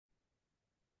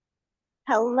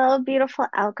Hello, beautiful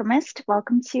alchemist.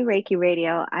 Welcome to Reiki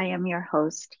Radio. I am your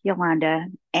host, Yolanda,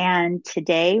 and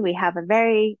today we have a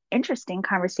very interesting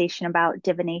conversation about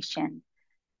divination.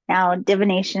 Now,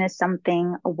 divination is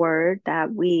a word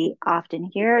that we often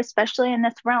hear, especially in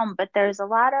this realm, but there's a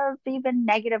lot of even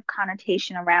negative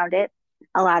connotation around it,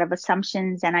 a lot of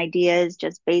assumptions and ideas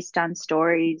just based on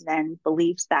stories and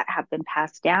beliefs that have been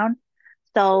passed down.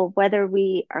 So, whether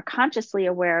we are consciously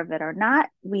aware of it or not,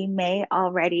 we may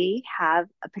already have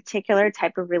a particular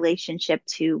type of relationship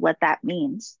to what that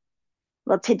means.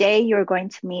 Well, today you're going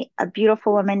to meet a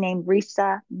beautiful woman named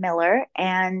Rissa Miller,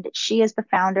 and she is the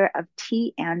founder of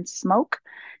Tea and Smoke.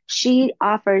 She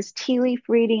offers tea leaf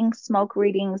readings, smoke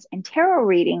readings, and tarot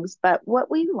readings. But what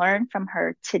we learned from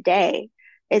her today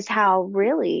is how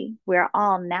really we're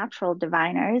all natural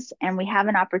diviners, and we have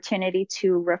an opportunity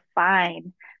to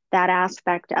refine that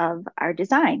aspect of our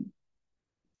design.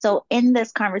 So, in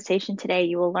this conversation today,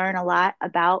 you will learn a lot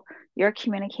about your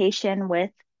communication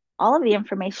with all of the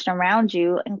information around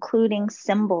you, including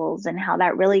symbols and how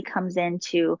that really comes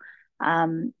into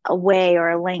a way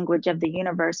or a language of the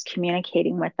universe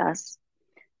communicating with us.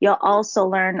 You'll also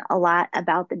learn a lot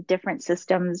about the different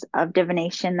systems of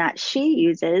divination that she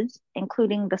uses,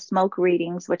 including the smoke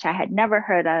readings, which I had never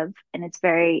heard of. And it's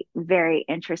very, very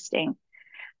interesting.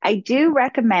 I do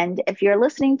recommend if you're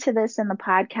listening to this in the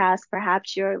podcast,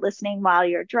 perhaps you're listening while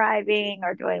you're driving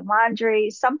or doing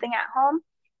laundry, something at home.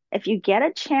 If you get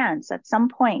a chance at some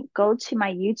point, go to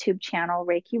my YouTube channel,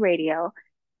 Reiki Radio,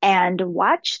 and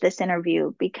watch this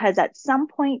interview because at some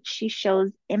point she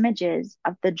shows images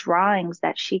of the drawings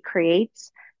that she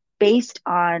creates based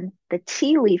on the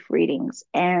tea leaf readings.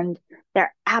 And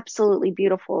they're absolutely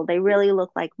beautiful. They really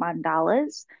look like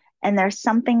mandalas. And there's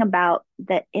something about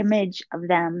the image of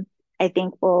them I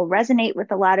think will resonate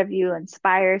with a lot of you,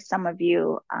 inspire some of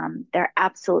you. They're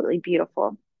absolutely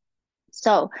beautiful.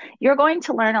 So you're going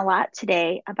to learn a lot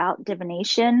today about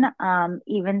divination,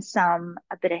 even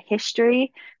a bit of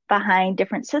history behind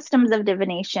different systems of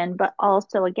divination, but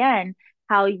also again,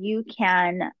 how you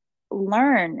can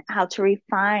learn how to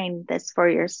refine this for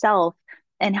yourself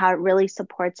and how it really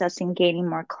supports us in gaining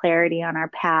more clarity on our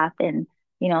path and,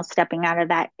 stepping out of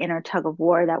that inner tug of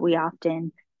war that we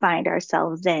often find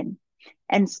ourselves in.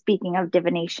 And speaking of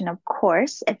divination, of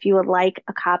course, if you would like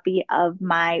a copy of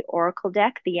my oracle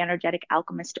deck, the Energetic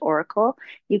Alchemist Oracle,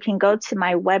 you can go to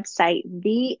my website,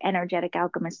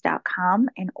 theenergeticalchemist.com,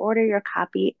 and order your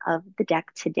copy of the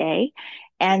deck today.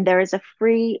 And there is a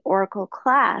free oracle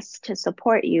class to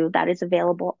support you that is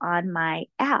available on my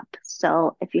app.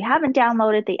 So if you haven't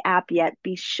downloaded the app yet,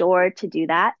 be sure to do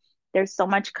that. There's so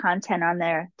much content on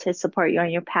there to support you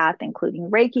on your path, including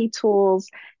Reiki tools,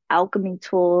 alchemy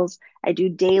tools. I do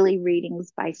daily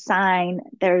readings by sign.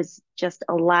 There's just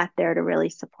a lot there to really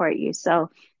support you. So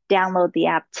download the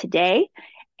app today.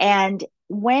 And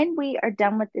when we are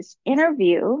done with this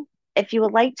interview, if you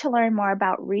would like to learn more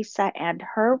about Rissa and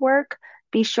her work,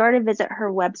 be sure to visit her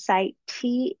website,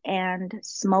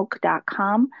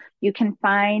 teandsmoke.com. You can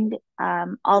find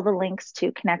all the links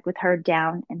to connect with her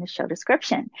down in the show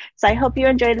description. So I hope you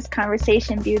enjoy this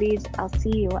conversation, beauties. I'll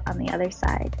see you on the other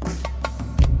side.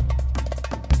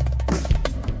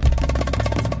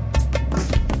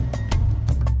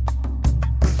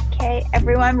 Okay,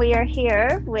 everyone, we are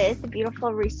here with the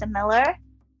beautiful Rissa Miller,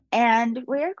 and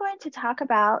we're going to talk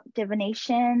about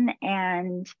divination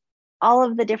and all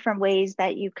of the different ways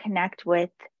that you connect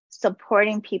with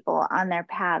supporting people on their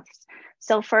paths.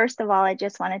 So first of all, I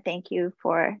just want to thank you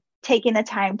for taking the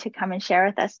time to come and share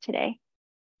with us today.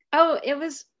 Oh, it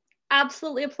was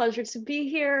absolutely a pleasure to be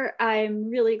here.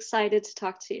 I'm really excited to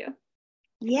talk to you.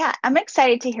 Yeah, I'm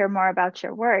excited to hear more about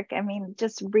your work. I mean,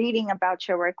 just reading about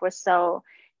your work was so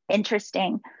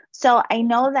interesting. So I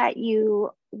know that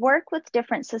you work with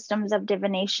different systems of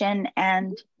divination,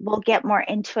 and we'll get more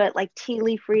into it, like tea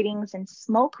leaf readings and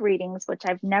smoke readings, which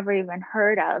I've never even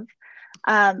heard of.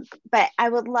 But I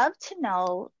would love to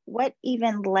know what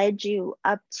even led you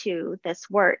up to this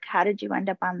work. How did you end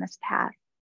up on this path?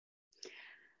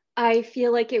 I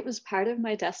feel like it was part of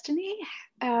my destiny.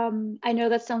 I know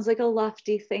that sounds like a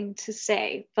lofty thing to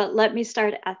say, but let me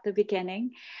start at the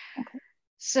beginning. Okay.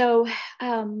 So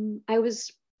I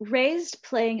was raised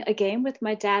playing a game with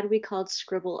my dad we called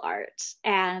scribble art.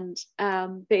 And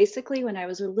basically, when I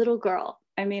was a little girl,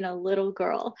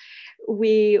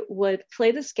 we would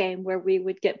play this game where we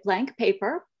would get blank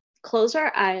paper, close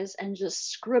our eyes, and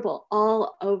just scribble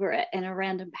all over it in a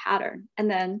random pattern, and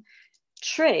then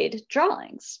trade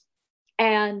drawings.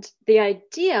 And the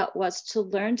idea was to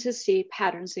learn to see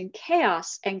patterns in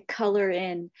chaos and color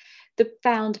in the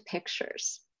found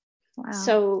pictures. Wow.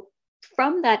 So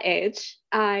from that age,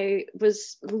 I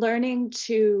was learning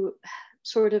to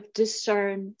sort of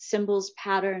discern symbols,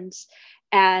 patterns,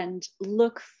 and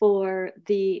look for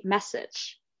the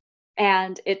message.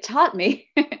 And it taught me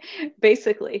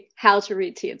basically how to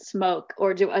read tea and smoke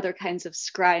or do other kinds of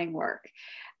scrying work.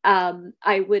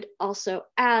 I would also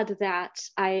add that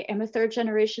I am a third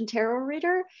generation tarot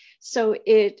reader. So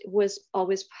it was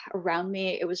always around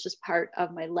me. It was just part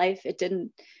of my life. It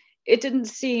didn't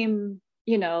seem,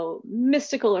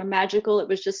 mystical or magical. It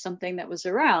was just something that was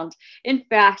around. In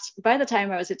fact, by the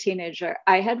time I was a teenager,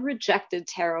 I had rejected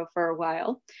tarot for a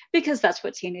while because that's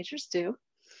what teenagers do.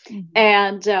 Mhm.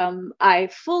 And I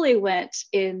fully went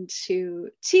into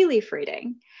tea leaf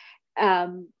reading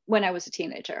when I was a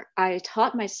teenager. I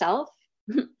taught myself.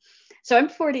 So I'm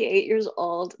 48 years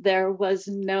old. There was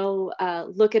no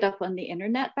look it up on the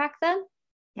internet back then.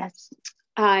 Yes.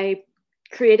 I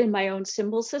created my own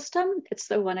symbol system. It's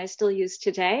the one I still use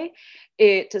today.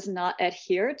 It does not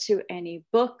adhere to any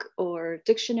book or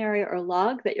dictionary or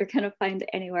log that you're going to find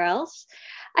anywhere else.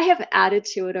 I have added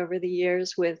to it over the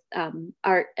years with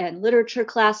art and literature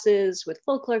classes, with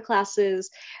folklore classes.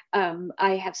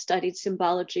 I have studied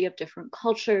symbology of different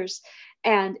cultures,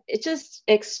 and it just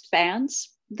expands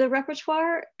the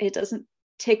repertoire. It doesn't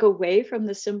take away from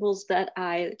the symbols that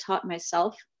I taught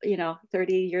myself,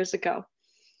 30 years ago.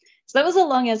 So that was a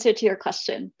long answer to your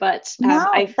question, but I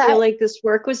No, feel that like this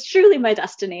work was truly my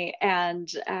destiny. And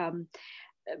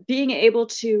being able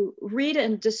to read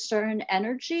and discern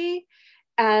energy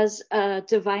as a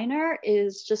diviner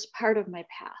is just part of my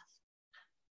path.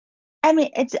 I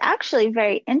mean, it's actually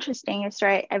very interesting. It's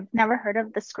right. I've never heard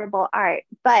of the scribble art,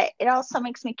 but it also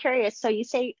makes me curious. So you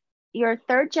say you're a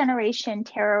third generation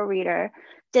tarot reader.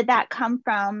 Did that come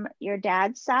from your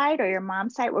dad's side or your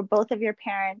mom's side? Were both of your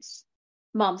parents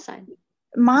Mom's side.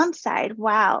 mom's side?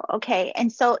 Wow. Okay. And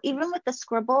so even with the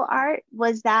scribble art,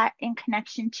 was that in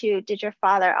connection to, did your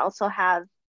father also have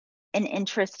an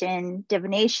interest in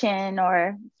divination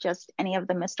or just any of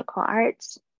the mystical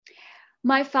arts?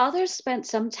 My father spent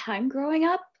some time growing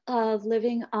up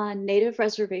living on native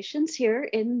reservations here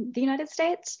in the United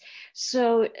States.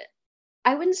 So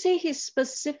I wouldn't say he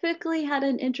specifically had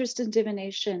an interest in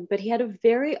divination, but he had a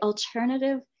very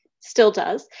alternative, still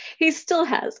does, he still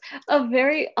has a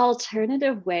very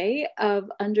alternative way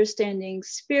of understanding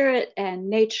spirit and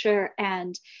nature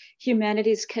and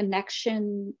humanity's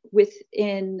connection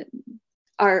within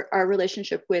our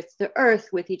relationship with the earth,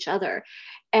 with each other.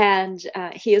 And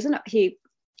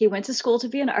he went to school to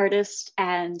be an artist,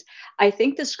 and I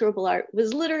think the scribble art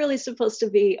was literally supposed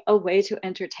to be a way to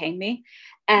entertain me,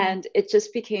 and it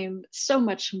just became so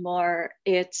much more.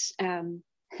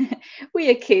 We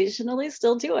occasionally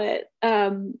still do it.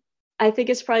 I think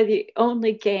it's probably the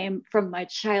only game from my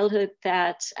childhood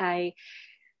that I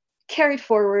carried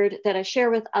forward, that I share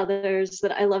with others,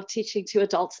 that I love teaching to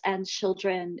adults and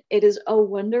children. It is a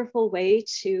wonderful way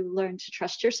to learn to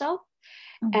trust yourself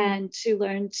Mhm. and to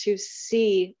learn to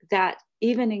see that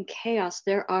even in chaos,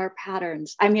 there are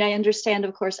patterns. I mean, I understand,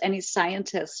 of course, any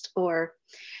scientist or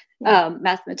Yeah.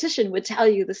 mathematician would tell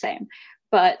you the same,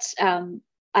 but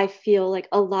I feel like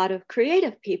a lot of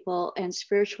creative people and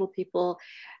spiritual people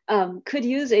could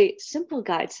use a simple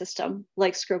guide system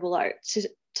like scribble art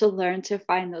to learn to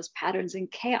find those patterns in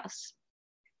chaos.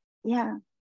 Yeah.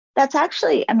 That's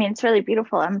actually, I mean, it's really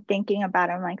beautiful. I'm thinking about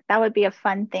it. I'm like, that would be a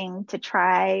fun thing to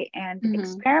try and Mm-hmm.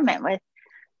 experiment with.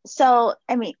 So,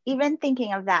 I mean, even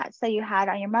thinking of that, so you had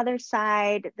on your mother's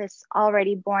side this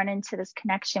already born into this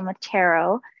connection with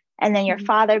tarot, and then your Mm-hmm.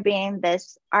 father being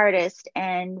this artist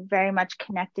and very much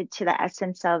connected to the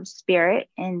essence of spirit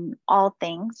in all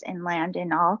things, in land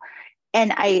and all.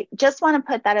 And I just want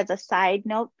to put that as a side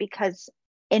note because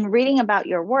in reading about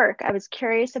your work, I was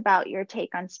curious about your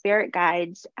take on spirit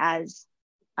guides as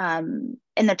in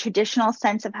the traditional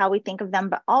sense of how we think of them,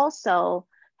 but also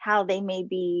how they may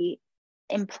be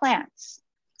in plants.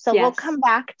 So we'll Yes. come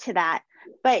back to that.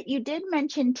 But you did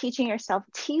mention teaching yourself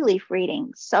tea leaf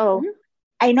reading. So Mm-hmm.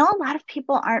 I know a lot of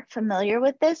people aren't familiar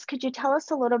with this. Could you tell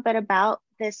us a little bit about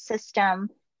this system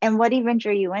and what even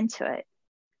drew you into it?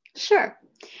 Sure.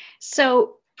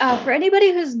 So, for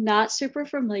anybody who's not super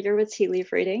familiar with tea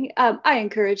leaf reading, I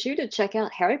encourage you to check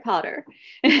out Harry Potter.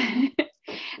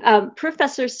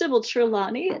 Professor Sybil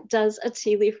Trelawney does a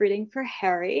tea leaf reading for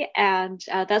Harry, and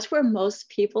that's where most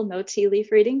people know tea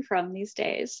leaf reading from these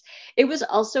days. It was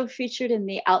also featured in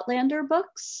the Outlander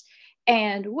books,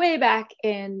 and way back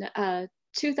in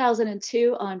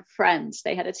 2002 on Friends,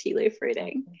 they had a tea leaf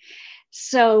reading. Okay.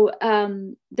 So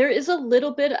there is a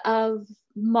little bit of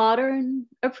modern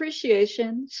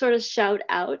appreciation, sort of shout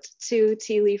out to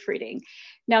tea leaf reading.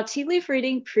 Now, tea leaf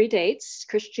reading predates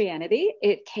Christianity.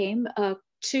 It came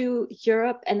to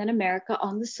Europe and then America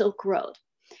on the Silk Road.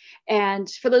 And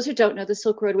for those who don't know, the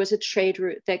Silk Road was a trade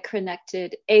route that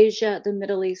connected Asia, the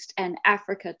Middle East, and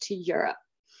Africa to Europe.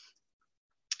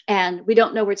 And we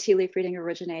don't know where tea leaf reading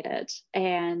originated.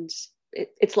 And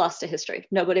it's lost to history.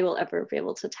 Nobody will ever be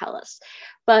able to tell us.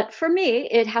 But for me,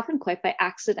 it happened quite by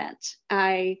accident.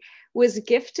 I was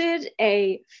gifted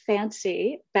a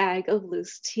fancy bag of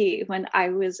loose tea when I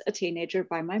was a teenager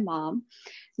by my mom.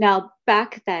 Now,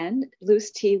 back then,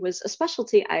 loose tea was a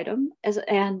specialty item,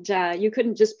 and you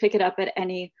couldn't just pick it up at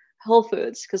any Whole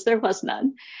Foods because there was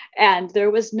none. And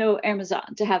there was no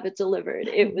Amazon to have it delivered.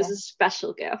 It was a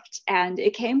special gift. And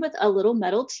it came with a little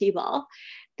metal tea ball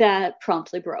that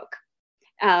promptly broke.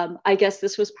 I guess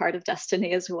this was part of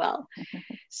destiny as well.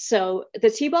 So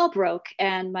the tea ball broke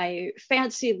and my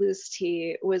fancy loose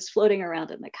tea was floating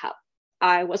around in the cup.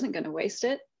 I wasn't going to waste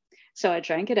it, so I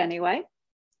drank it anyway.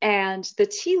 And the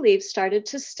tea leaves started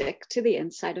to stick to the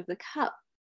inside of the cup.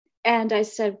 And I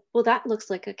said, well, that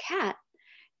looks like a cat.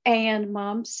 And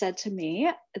Mom said to me,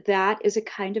 that is a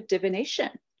kind of divination.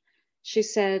 She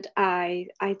said, I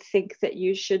think that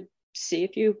you should see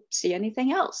if you see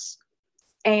anything else.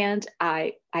 And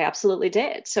I absolutely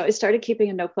did. So I started keeping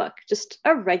a notebook, just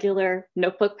a regular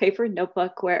notebook, paper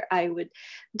notebook, where I would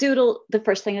doodle. The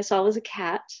first thing I saw was a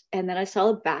cat, and then I saw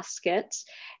a basket,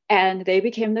 and they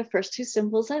became the first two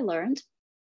symbols I learned.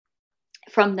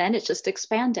 From then, it just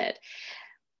expanded.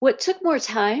 What took more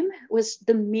time was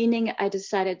the meaning I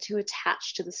decided to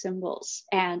attach to the symbols.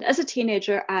 And as a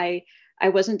teenager, I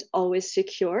wasn't always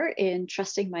secure in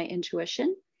trusting my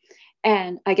intuition.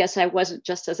 And I guess I wasn't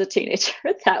just as a teenager.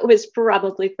 That was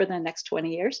probably for the next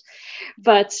 20 years.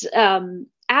 But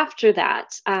after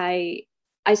that, I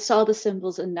saw the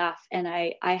symbols enough and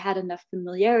I had enough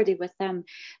familiarity with them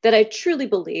that I truly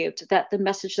believed that the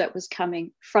message that was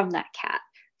coming from that cat,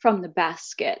 from the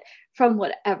basket, from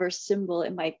whatever symbol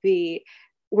it might be,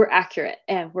 were accurate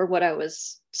and were what I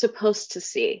was supposed to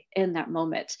see in that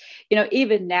moment. You know,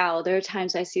 even now, there are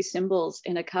times I see symbols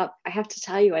in a cup. I have to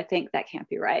tell you, I think that can't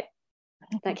be right.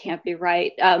 That can't be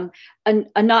right. A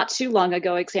not too long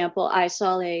ago example, I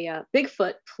saw a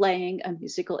Bigfoot playing a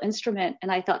musical instrument, and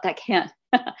I thought that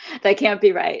can't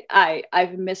be right.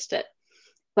 I've missed it,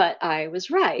 but I was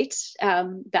right.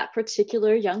 That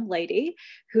particular young lady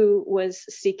who was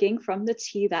seeking from the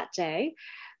tea that day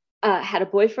had a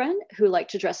boyfriend who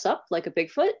liked to dress up like a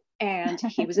Bigfoot, and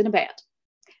he was in a band.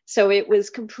 So it was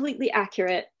completely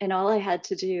accurate, and all I had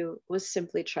to do was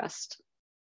simply trust.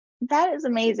 That is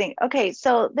amazing. Okay,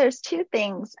 so there's two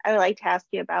things I would like to ask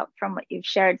you about from what you've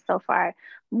shared so far.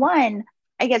 One,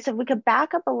 I guess if we could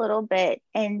back up a little bit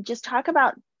and just talk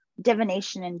about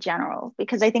divination in general,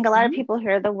 because I think a lot of Mhm. people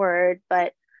hear the word,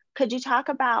 but could you talk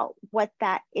about what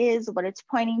that is, what it's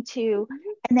pointing to,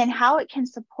 Mhm. and then how it can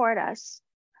support us?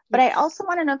 But I Yes. also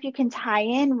want to know if you can tie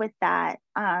in with that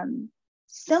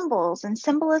symbols and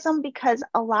symbolism, because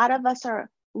a lot of us are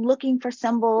looking for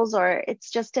symbols, or it's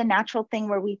just a natural thing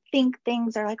where we think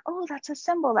things are like, oh, that's a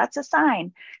symbol, that's a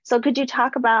sign. So could you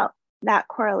talk about that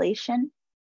correlation?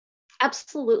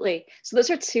 Absolutely. So those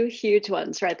are two huge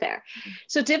ones right there.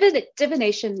 So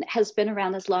divination has been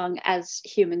around as long as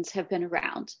humans have been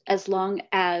around, as long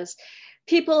as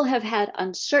people have had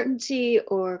uncertainty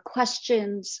or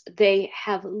questions, they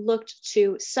have looked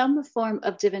to some form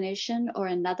of divination or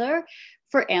another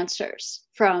for answers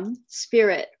from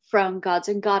spirit, from gods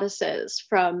and goddesses,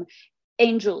 from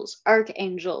angels,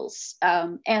 archangels,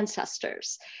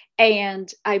 ancestors. And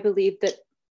I believe that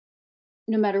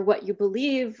no matter what you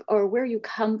believe or where you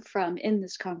come from in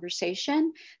this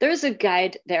conversation, there is a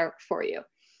guide there for you.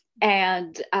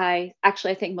 And I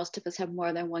think most of us have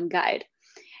more than one guide.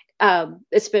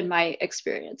 It's been my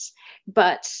experience.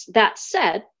 But that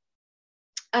said,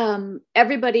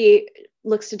 everybody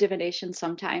looks to divination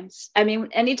sometimes. I mean,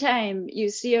 anytime you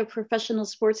see a professional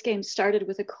sports game started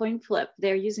with a coin flip,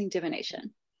 they're using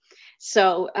divination.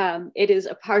 So it is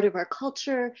a part of our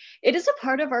culture. It is a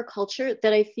part of our culture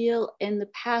that I feel in the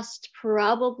past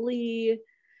probably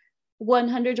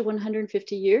 100 to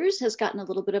 150 years has gotten a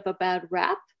little bit of a bad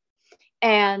rap.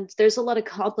 And there's a lot of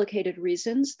complicated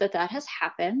reasons that has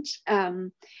happened.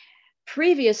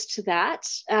 Previous to that,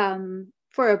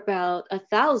 for about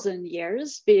 1,000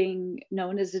 years, being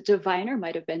known as a diviner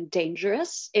might have been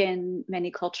dangerous in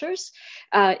many cultures.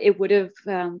 It would have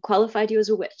qualified you as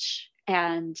a witch.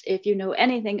 And if you know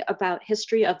anything about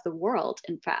history of the world,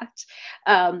 in fact,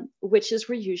 witches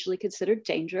were usually considered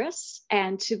dangerous.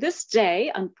 And to this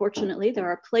day, unfortunately, there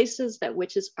are places that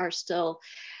witches are still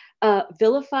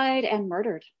vilified and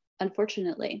murdered,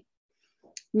 unfortunately.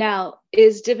 Now,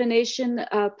 is divination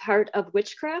a part of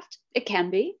witchcraft? It can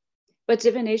be, but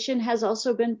divination has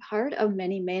also been part of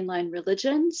many mainline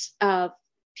religions,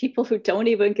 people who don't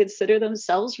even consider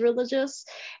themselves religious.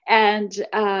 And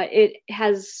it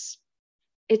has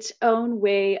its own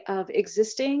way of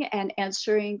existing and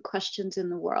answering questions in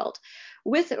the world.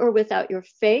 With or without your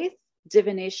faith,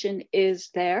 divination is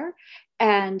there.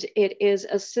 And it is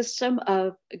a system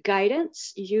of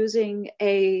guidance using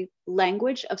a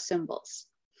language of symbols.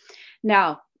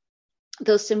 Now,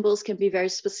 those symbols can be very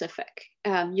specific.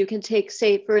 You can take,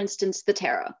 say, for instance, the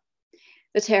tarot.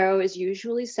 The tarot is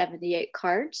usually 78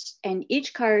 cards, and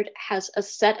each card has a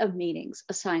set of meanings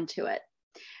assigned to it.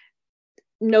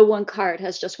 No one card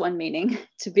has just one meaning,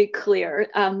 to be clear.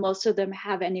 Most of them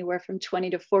have anywhere from 20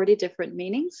 to 40 different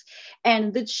meanings.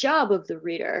 And the job of the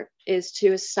reader is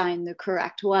to assign the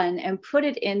correct one and put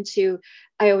it into,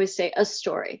 I always say, a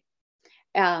story.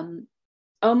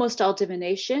 Almost all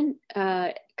divination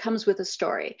comes with a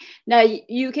story. Now,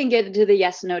 you can get into the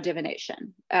yes-no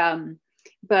divination,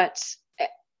 but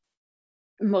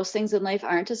most things in life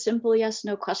aren't a simple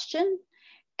yes-no question.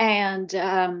 And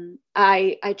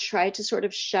I try to sort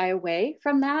of shy away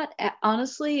from that.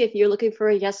 Honestly, if you're looking for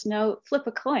a yes, no, flip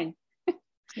a coin.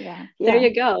 Yeah. There Yeah.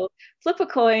 you go. Flip a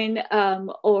coin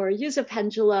or use a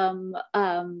pendulum.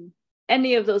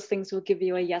 Any of those things will give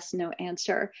you a yes, no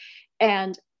answer.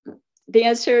 And the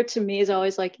answer to me is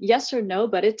always like yes or no,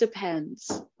 but it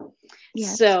depends.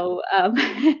 Yes. So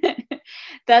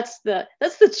that's the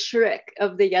trick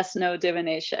of the yes, no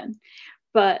divination.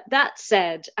 But that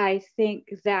said, I think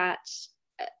that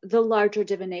the larger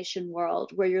divination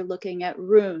world, where you're looking at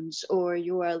runes or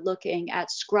you are looking at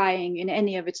scrying in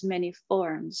any of its many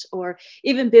forms, or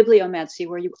even bibliomancy,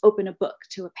 where you open a book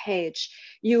to a page,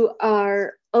 you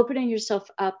are opening yourself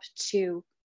up to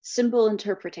symbol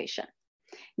interpretation.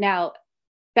 Now,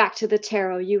 back to the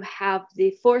tarot, you have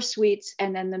the four suites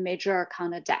and then the major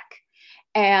arcana deck.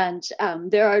 And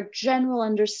there are general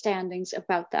understandings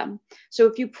about them. So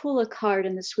if you pull a card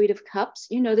in the Suite of Cups,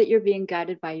 you know that you're being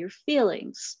guided by your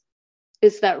feelings.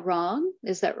 Is that wrong?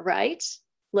 Is that right?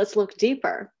 Let's look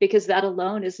deeper, because that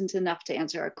alone isn't enough to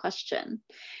answer a question.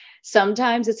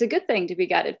 Sometimes it's a good thing to be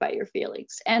guided by your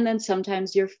feelings. And then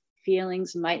sometimes your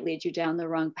feelings might lead you down the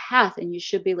wrong path, and you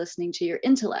should be listening to your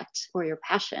intellect or your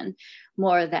passion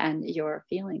more than your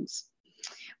feelings.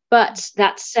 But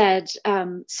that said,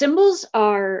 symbols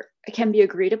can be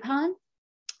agreed upon.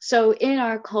 So in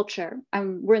our culture,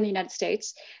 we're in the United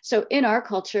States. So in our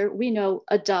culture, we know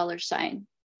a dollar sign.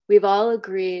 We've all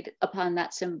agreed upon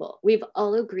that symbol. We've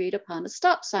all agreed upon a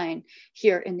stop sign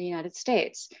here in the United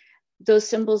States. Those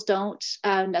symbols don't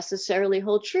necessarily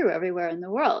hold true everywhere in the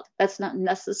world. That's not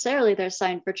necessarily their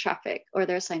sign for traffic or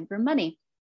their sign for money.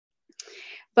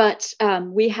 But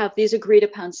we have these agreed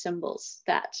upon symbols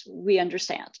that we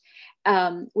understand.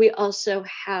 We also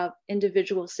have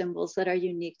individual symbols that are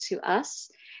unique to us.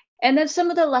 And then some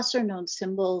of the lesser known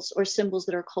symbols or symbols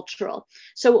that are cultural.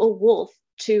 So a wolf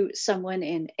to someone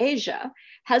in Asia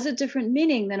has a different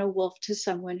meaning than a wolf to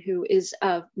someone who is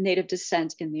of native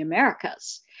descent in the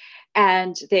Americas.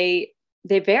 And they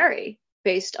vary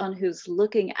based on who's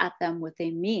looking at them, what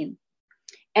they mean.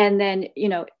 And then,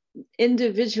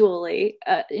 individually,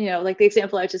 like the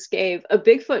example I just gave, a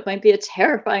Bigfoot might be a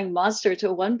terrifying monster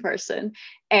to one person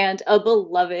and a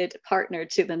beloved partner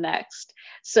to the next.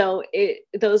 So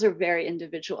those are very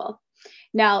individual.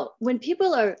 Now, when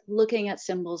people are looking at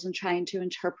symbols and trying to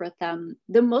interpret them,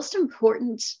 the most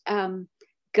important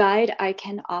guide I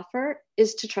can offer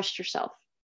is to trust yourself.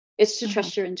 It's to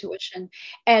trust your intuition.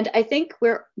 And I think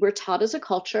we're taught as a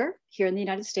culture here in the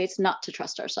United States not to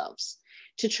trust ourselves,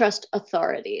 to trust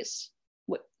authorities,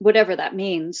 whatever that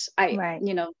means. Right.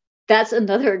 That's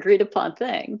another agreed upon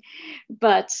thing.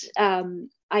 But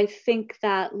I think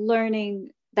that learning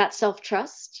that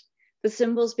self-trust, the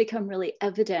symbols become really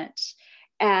evident.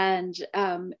 And,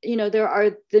 there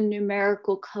are the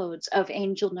numerical codes of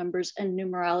angel numbers and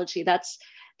numerology. That's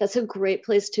a great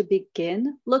place to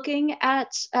begin looking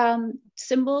at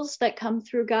symbols that come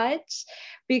through guides,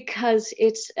 because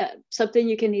it's something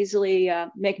you can easily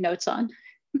make notes on.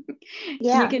 You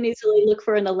Yeah. can easily look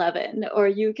for an 11, or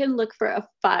you can look for a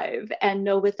 5 and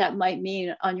know what that might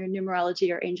mean on your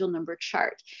numerology or angel number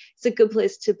chart. It's a good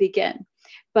place to begin.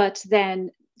 But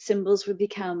then symbols would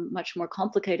become much more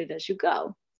complicated as you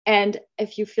go. And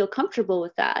if you feel comfortable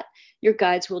with that, your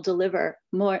guides will deliver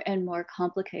more and more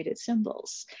complicated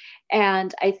symbols.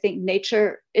 And I think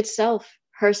nature itself,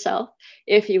 herself,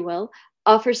 if you will,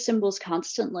 offers symbols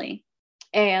constantly.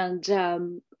 And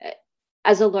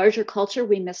as a larger culture,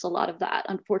 we miss a lot of that,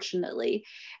 unfortunately.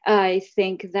 I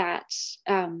think that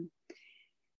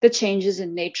the changes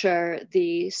in nature,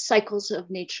 the cycles of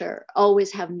nature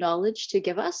always have knowledge to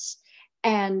give us.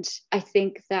 And I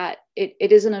think that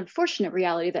it is an unfortunate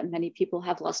reality that many people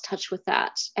have lost touch with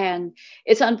that. And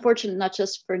it's unfortunate not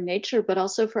just for nature, but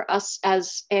also for us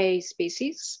as a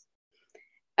species,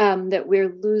 that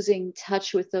we're losing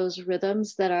touch with those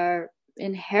rhythms that are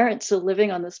inherent to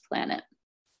living on this planet.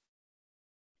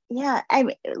 Yeah,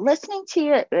 listening to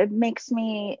you, it makes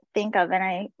me think of, and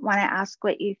I want to ask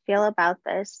what you feel about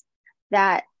this,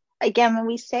 that again, when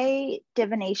we say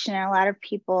divination, a lot of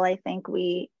people, I think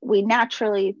we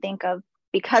naturally think of,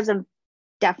 because of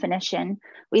definition,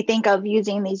 we think of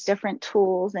using these different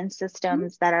tools and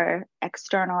systems that are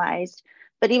externalized.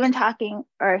 But even talking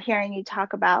or hearing you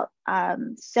talk about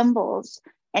symbols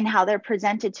and how they're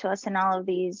presented to us in all of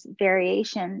these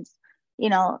variations,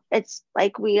 it's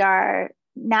like we are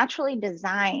naturally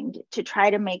designed to try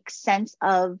to make sense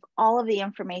of all of the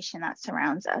information that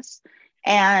surrounds us.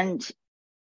 And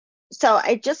so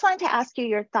I just wanted to ask you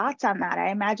your thoughts on that.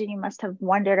 I imagine you must have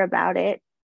wondered about it,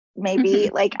 maybe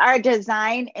like our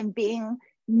design and being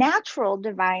natural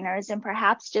diviners, and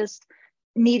perhaps just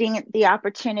needing the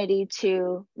opportunity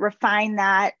to refine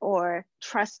that or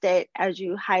trust it as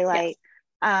you highlight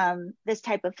this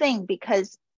type of thing.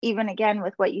 Because even again,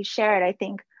 with what you shared, I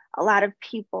think a lot of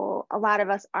people, a lot of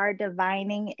us are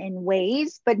divining in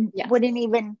ways, but wouldn't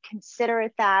even consider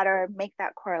it that or make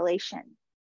that correlation.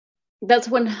 That's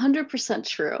 100%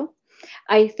 true.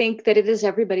 I think that it is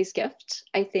everybody's gift.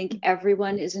 I think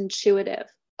everyone is intuitive.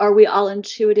 Are we all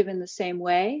intuitive in the same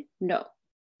way? No,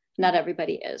 not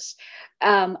everybody is.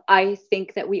 I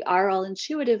think that we are all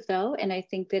intuitive, though, and I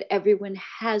think that everyone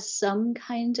has some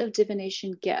kind of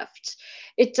divination gift.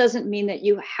 It doesn't mean that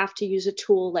you have to use a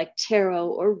tool like tarot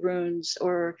or runes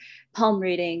or palm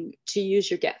reading to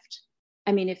use your gift.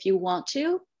 I mean, if you want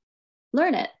to,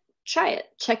 learn it. Try it,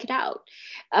 check it out.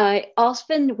 I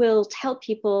often will tell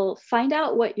people, find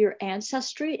out what your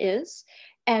ancestry is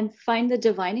and find the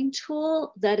divining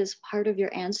tool that is part of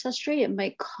your ancestry. It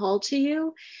might call to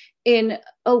you in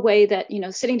a way that,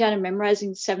 sitting down and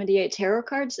memorizing 78 tarot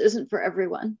cards isn't for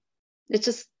everyone. It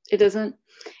isn't.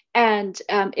 And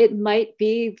it might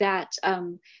be that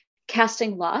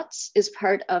casting lots is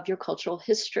part of your cultural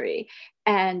history,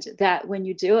 and that when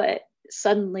you do it,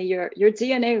 suddenly your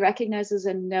DNA recognizes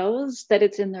and knows that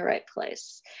it's in the right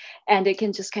place, and it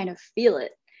can just kind of feel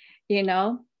it.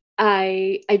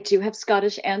 I do have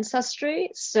Scottish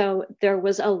ancestry, so there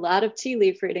was a lot of tea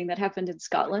leaf reading that happened in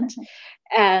Scotland,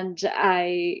 and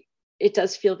it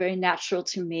does feel very natural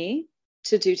to me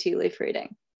to do tea leaf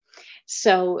reading.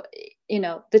 So,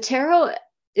 the tarot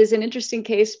is an interesting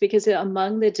case because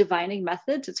among the divining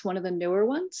methods, it's one of the newer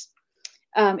ones.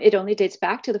 It only dates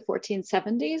back to the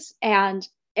 1470s, and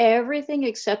everything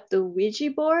except the Ouija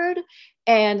board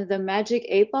and the magic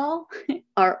 8-ball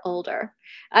are older.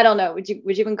 I don't know. Would you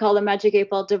even call the magic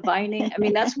 8-ball divining? I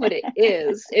mean, that's what it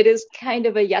is. It is kind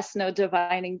of a yes/no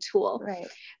divining tool. Right.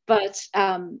 But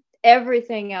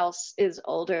everything else is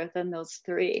older than those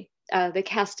three. The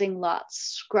casting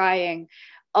lots, scrying,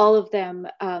 all of them,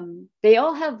 they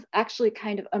all have actually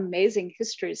kind of amazing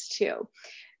histories too.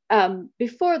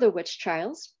 Before the witch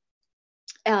trials,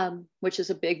 which is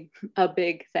a big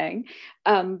thing.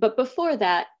 But before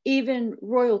that, even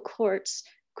royal courts,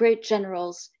 great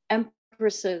generals,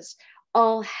 empresses,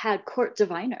 all had court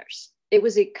diviners. It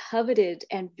was a coveted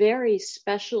and very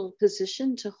special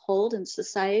position to hold in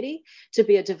society, to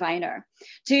be a diviner,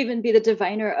 to even be the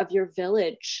diviner of your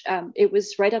village. It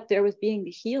was right up there with being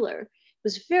the healer. It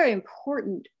was very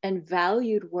important and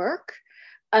valued work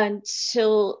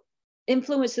until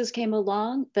influences came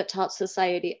along that taught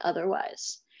society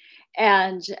otherwise.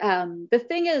 And the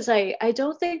thing is, I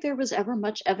don't think there was ever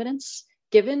much evidence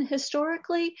given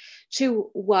historically to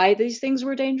why these things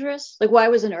were dangerous. Like, why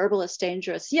was an herbalist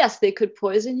dangerous? Yes, they could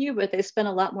poison you, but they spent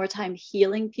a lot more time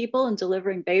healing people and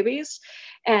delivering babies.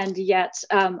 And yet,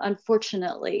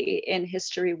 unfortunately, in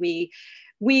history,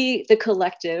 we the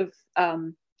collective,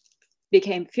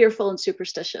 became fearful and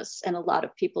superstitious, and a lot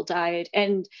of people died.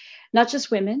 And not just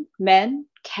women, men,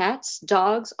 cats,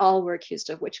 dogs, all were accused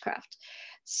of witchcraft.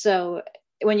 So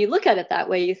when you look at it that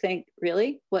way, you think,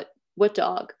 really, what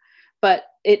dog? But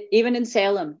even in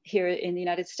Salem here in the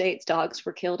United States, dogs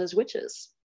were killed as witches.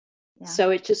 Yeah. So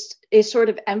it sort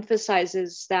of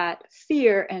emphasizes that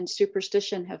fear and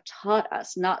superstition have taught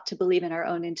us not to believe in our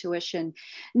own intuition,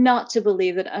 not to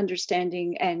believe that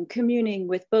understanding and communing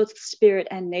with both spirit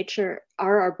and nature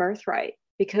are our birthright,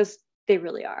 because they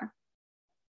really are.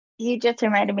 You just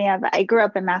reminded me of, I grew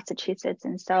up in Massachusetts,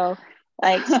 and so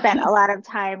spent a lot of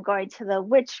time going to the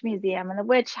witch museum and the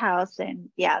witch house, and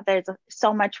there's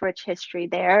so much rich history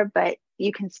there. But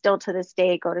you can still to this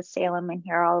day go to Salem and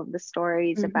hear all of the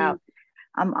stories Mm-hmm. about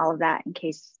all of that in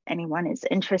case anyone is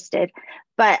interested.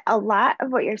 But a lot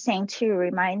of what you're saying too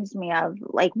reminds me of,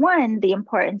 like, one, the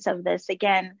importance of this,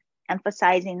 again,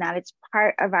 emphasizing that it's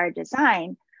part of our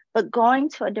design, but going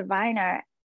to a diviner,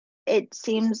 it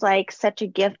seems like such a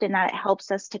gift in that it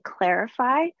helps us to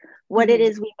clarify what it Mm-hmm.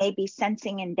 is we may be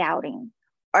sensing and doubting,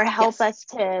 or help Yes. us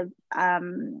to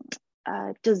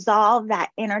dissolve that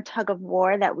inner tug of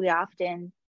war that we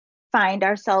often find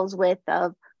ourselves with,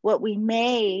 of what we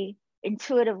may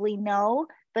intuitively know,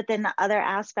 but then the other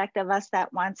aspect of us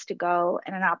that wants to go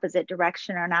in an opposite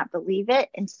direction or not believe it.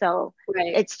 And so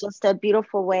Right. it's just a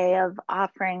beautiful way of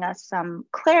offering us some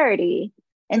clarity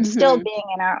and still Mm-hmm. being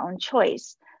in our own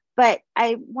choice. But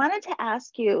I wanted to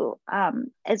ask you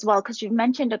as well, because you've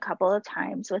mentioned a couple of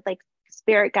times with like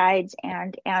spirit guides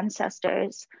and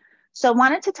ancestors. So I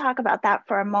wanted to talk about that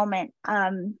for a moment.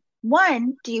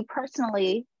 One, do you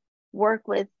personally work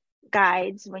with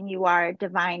guides when you are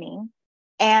divining?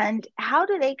 And how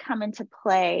do they come into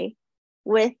play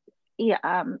with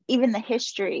even the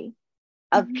history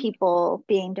of Mm-hmm. people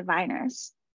being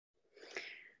diviners?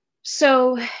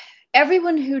 So,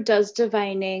 everyone who does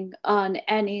divining on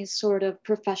any sort of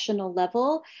professional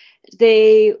level,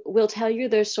 they will tell you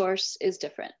their source is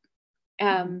different.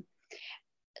 Mhm. Um,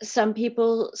 some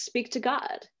people speak to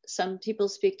God, some people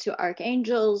speak to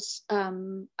archangels.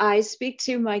 I speak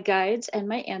to my guides and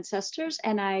my ancestors,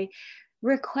 and I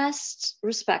request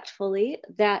respectfully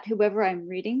that whoever I'm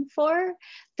reading for,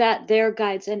 that their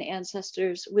guides and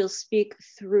ancestors will speak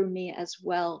through me as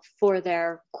well for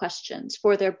their questions,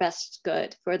 for their best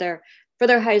good, for their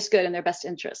highest good and their best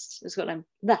interests is what I'm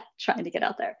trying to get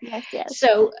out there. Yes, yes.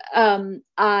 So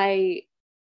I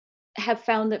have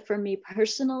found that for me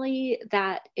personally,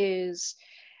 that is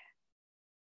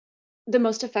the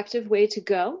most effective way to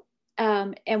go.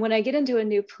 And when I get into a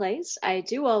new place, I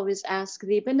do always ask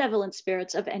the benevolent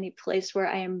spirits of any place where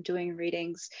I am doing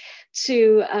readings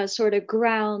to sort of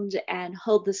ground and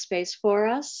hold the space for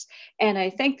us. And I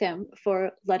thank them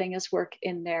for letting us work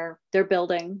in their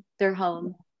building, their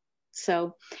home.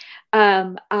 So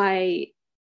I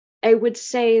would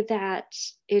say that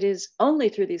it is only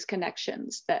through these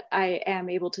connections that I am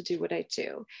able to do what I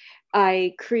do.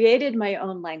 I created my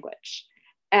own language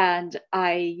and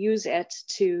I use it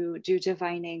to do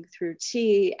divining through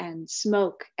tea and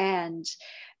smoke and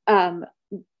um,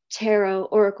 tarot,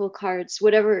 oracle cards,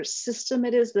 whatever system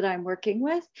it is that I'm working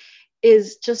with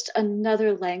is just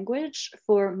another language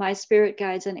for my spirit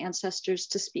guides and ancestors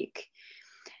to speak.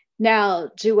 Now,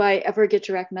 do I ever get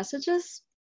direct messages?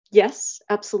 Yes,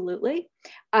 absolutely.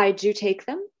 I do take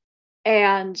them.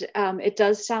 And it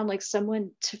does sound like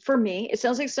for me, it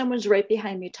sounds like someone's right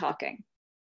behind me talking.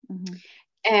 Mhm.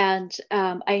 And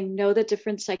I know that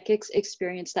different psychics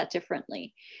experience that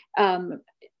differently. Um,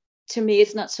 to me,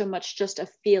 it's not so much just a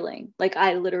feeling, like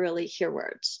I literally hear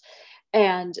words.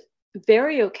 And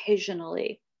very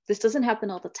occasionally, this doesn't happen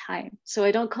all the time. So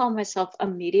I don't call myself a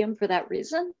medium for that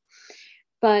reason.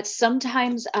 But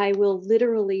sometimes I will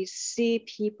literally see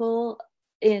people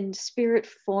in spirit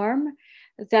form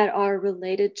that are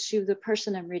related to the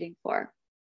person I'm reading for.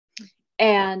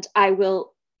 And I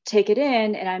will take it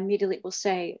in and I immediately will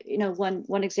say,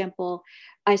 one example,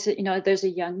 I said, there's a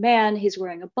young man, he's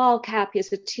wearing a ball cap, he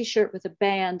has a t-shirt with a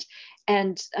band.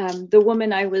 And the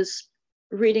woman I was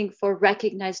reading for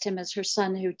recognized him as her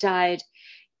son who died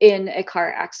in a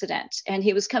car accident. And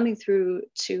he was coming through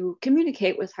to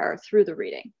communicate with her through the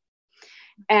reading.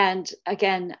 And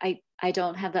again, I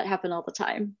don't have that happen all the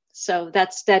time. So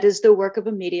that is the work of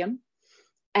a medium.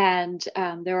 And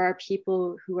there are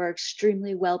people who are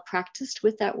extremely well practiced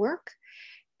with that work,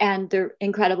 and they're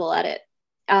incredible at it.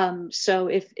 So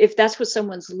if that's what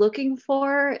someone's looking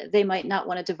for, they might not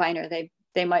want a diviner.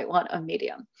 They might want a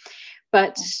medium.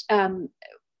 But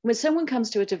when someone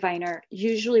comes to a diviner,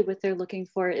 usually what they're looking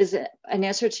for is an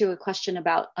answer to a question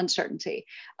about uncertainty,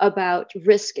 about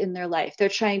risk in their life. They're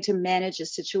trying to manage a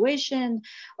situation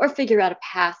or figure out a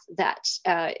path that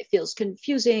feels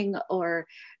confusing or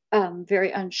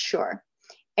very unsure.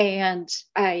 And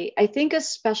I think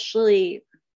especially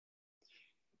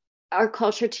our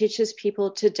culture teaches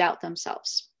people to doubt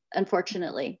themselves.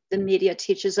 Unfortunately, the media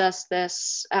teaches us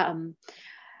this.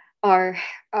 Our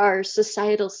our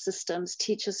societal systems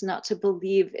teach us not to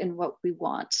believe in what we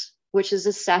want, which is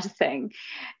a sad thing.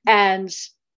 And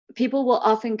people will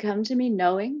often come to me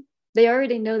knowing they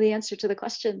already know the answer to the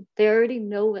question. They already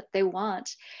know what they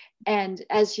want. And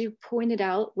as you pointed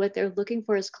out, what they're looking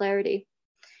for is clarity.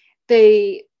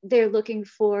 They're looking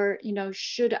for,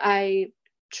 should I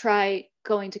try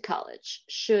going to college?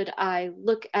 Should I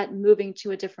look at moving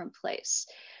to a different place?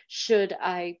 Should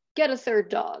I get a third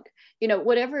dog?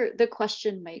 Whatever the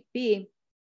question might be,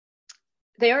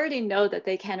 they already know that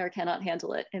they can or cannot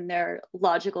handle it in their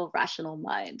logical, rational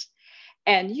mind.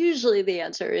 And usually the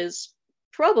answer is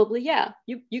probably, yeah,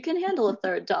 you can handle a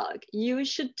third dog. You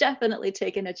should definitely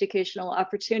take an educational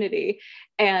opportunity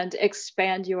and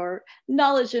expand your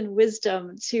knowledge and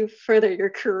wisdom to further your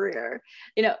career.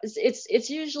 It's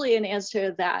usually an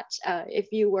answer that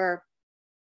if you were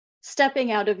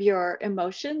stepping out of your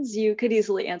emotions, you could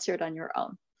easily answer it on your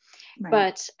own. Right.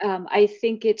 But I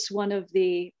think it's one of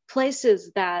the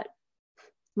places that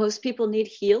most people need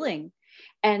healing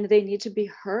and they need to be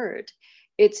heard.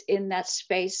 It's in that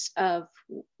space of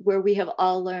where we have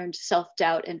all learned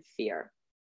self-doubt and fear.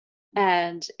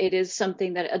 And it is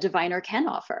something that a diviner can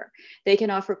offer. They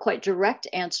can offer quite direct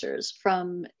answers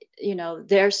from,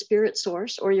 their spirit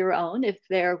source or your own, if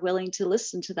they're willing to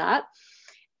listen to that,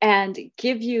 and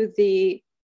give you the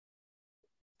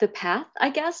path, I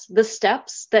guess, the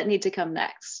steps that need to come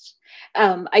next.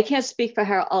 I can't speak for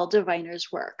how all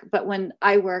diviners work, but when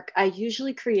I work, I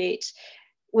usually create,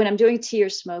 when I'm doing tea or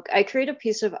smoke, I create a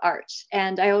piece of art.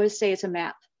 And I always say it's a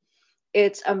map.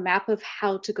 It's a map of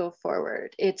how to go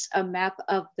forward. It's a map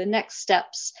of the next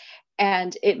steps.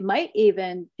 And it might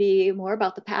even be more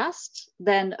about the past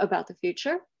than about the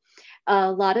future.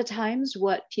 A lot of times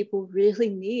what people really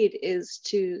need is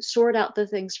to sort out the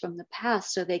things from the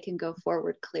past so they can go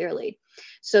forward clearly,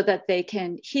 so that they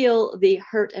can heal the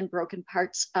hurt and broken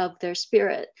parts of their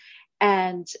spirit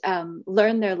and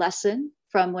learn their lesson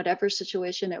from whatever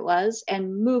situation it was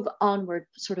and move onward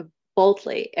sort of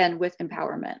boldly and with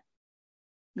empowerment.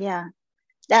 Yeah,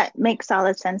 that makes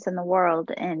solid sense in the world.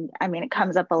 And I mean, it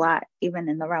comes up a lot, even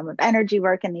in the realm of energy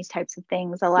work and these types of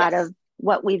things, a lot Yes. of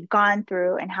what we've gone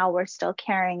through and how we're still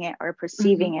carrying it or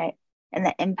perceiving it and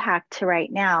the impact to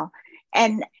right now.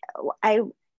 And I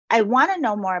I want to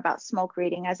know more about smoke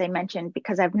reading, as I mentioned,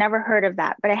 because I've never heard of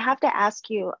that. But I have to ask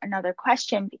you another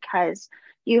question because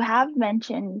you have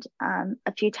mentioned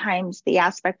a few times the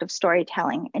aspect of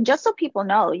storytelling. And just so people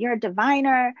know, you're a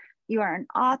diviner, you are an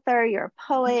author, you're a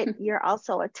poet, you're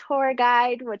also a tour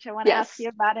guide, which I want to ask Yes. you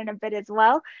about in a bit as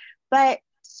well. But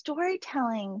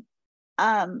storytelling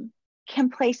can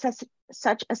play such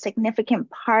a significant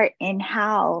part in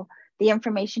how the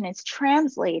information is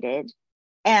translated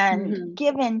and Mm-hmm.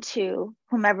 given to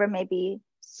whomever may be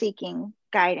seeking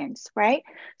guidance, right?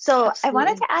 So I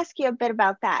wanted Absolutely. to ask you a bit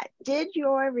about that. Did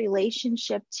your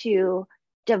relationship to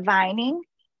divining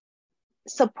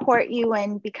support you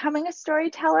in becoming a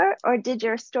storyteller, or did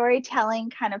your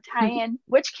storytelling kind of tie in?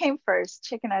 Which came first,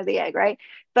 chicken or the egg, right?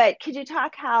 But could you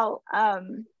talk how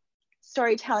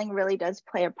storytelling really does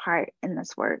play a part in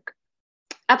this work?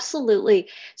 Absolutely.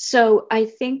 So I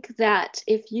think that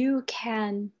if you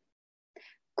can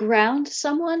ground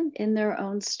someone in their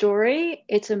own story,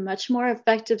 it's a much more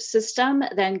effective system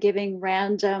than giving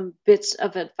random bits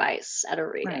of advice at a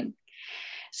Right. reading.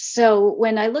 So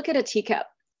when I look at a teacup,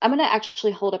 I'm going to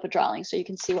actually hold up a drawing so you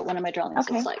can see what one of my drawings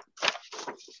looks Okay. like.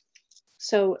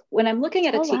 So when I'm looking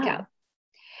at a Oh, teacup,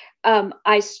 wow.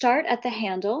 I start at the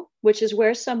handle, which is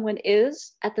where someone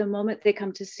is at the moment they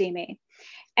come to see me.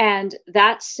 And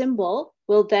that symbol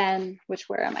will then,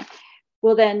 where am I?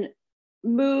 Will then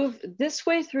move this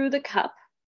way through the cup.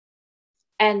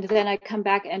 And then I come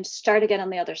back and start again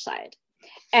on the other side.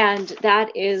 And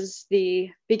that is the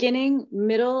beginning,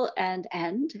 middle, and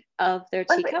end of their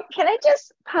Wait, teacup. can I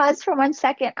just pause for 1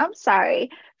 second? I'm sorry.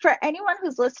 For anyone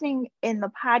who's listening in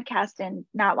the podcast and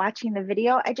not watching the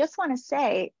video, I just want to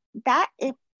say that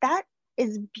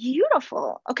is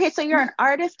beautiful. Okay, so you're an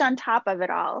artist on top of it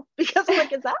all because I'm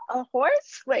like, is that a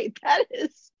horse? Wait, that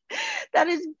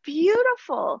is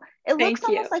beautiful. It looks Thank you.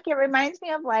 almost like it reminds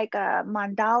me of like a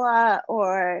mandala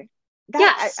or that.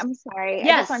 Yes. I'm sorry. I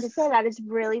just wanted to Yes. say that is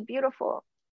really beautiful.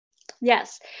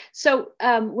 Yes. So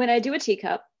when I do a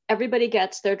teacup, everybody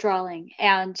gets their drawing,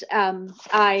 and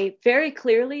I very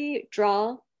clearly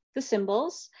draw the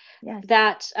symbols Yes.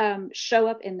 that show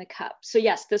up in the cup. So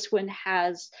yes, this one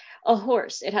has a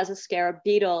horse, it has a scarab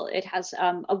beetle, it has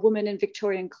a woman in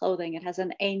Victorian clothing, it has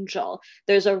an angel,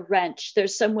 there's a wrench,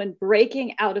 there's someone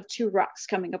breaking out of two rocks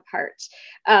coming apart.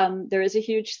 There is a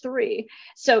huge three.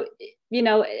 So,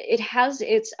 it has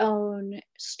its own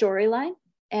storyline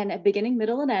and a beginning,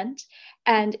 middle, and end.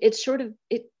 And it's sort of,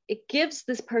 it gives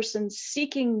this person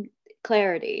seeking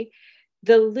clarity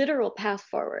the literal path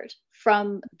forward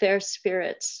from their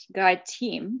spirit's guide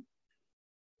team,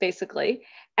 basically.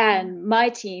 Yeah. And my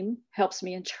team helps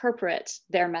me interpret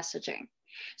their messaging.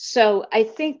 So I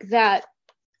think that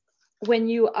when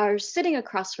you are sitting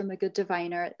across from a good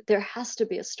diviner, there has to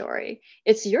be a story.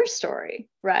 It's your story,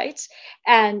 right?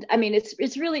 And I mean,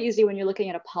 it's really easy when you're looking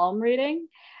at a palm reading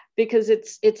because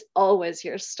it's always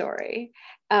your story.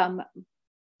 Um,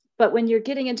 but when you're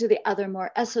getting into the other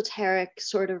more esoteric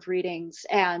sort of readings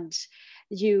and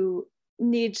you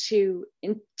need to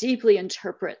deeply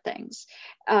interpret things,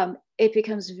 it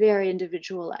becomes very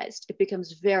individualized. It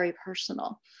becomes very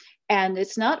personal. And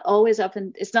it's not always up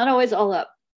and it's not always all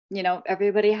up. You know,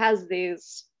 everybody has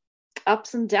these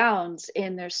ups and downs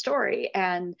in their story.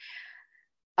 And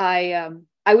I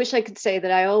wish I could say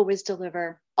that I always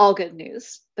deliver all good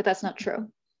news, but that's not true.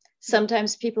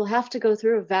 Sometimes people have to go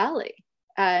through a valley,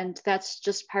 and that's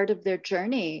just part of their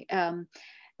journey.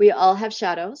 We all have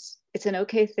shadows. It's an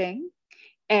okay thing.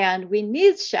 And we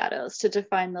need shadows to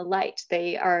define the light.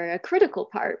 They are a critical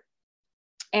part.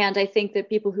 And I think that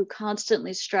people who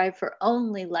constantly strive for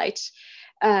only light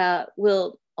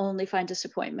will only find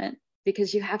disappointment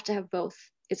because you have to have both.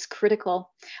 It's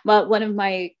critical. Well, one of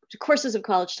my courses of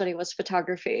college study was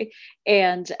photography,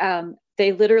 and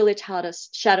they literally taught us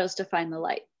shadows define the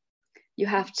light. You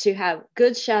have to have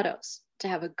good shadows to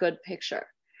have a good picture.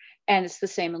 And it's the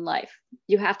same in life.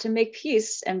 You have to make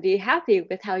peace and be happy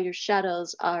with how your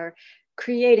shadows are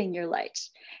creating your light.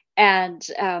 And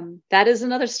that is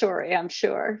another story, I'm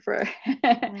sure, for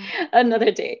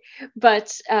another day.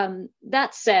 But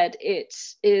that said, it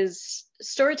is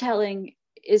storytelling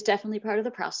is definitely part of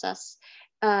the process.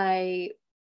 I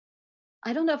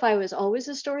don't know if I was always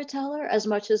a storyteller as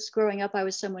much as growing up I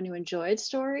was someone who enjoyed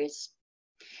stories,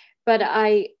 but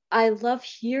I love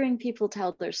hearing people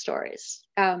tell their stories.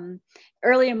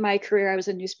 Early in my career, I was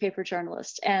a newspaper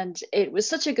journalist, and it was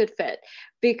such a good fit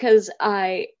because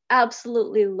I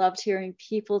absolutely loved hearing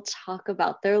people talk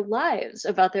about their lives,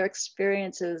 about their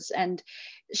experiences, and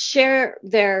share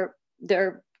their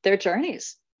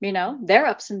journeys. You know, their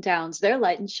ups and downs, their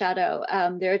light and shadow,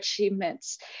 their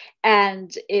achievements,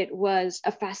 and it was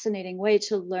a fascinating way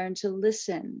to learn to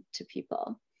listen to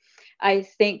people. I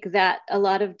think that a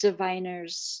lot of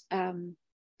diviners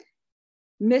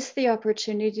miss the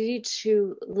opportunity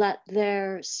to let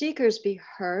their seekers be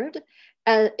heard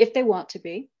if they want to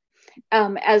be,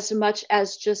 as much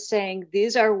as just saying,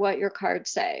 these are what your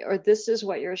cards say, or this is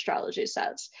what your astrology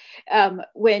says.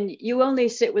 When you only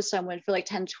sit with someone for like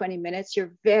 10, 20 minutes,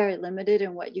 you're very limited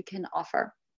in what you can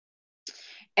offer.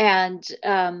 And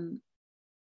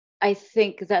I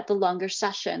think that the longer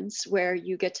sessions where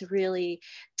you get to really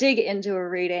dig into a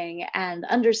reading and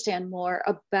understand more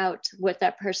about what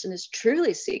that person is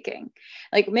truly seeking.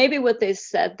 Like maybe what they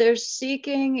said they're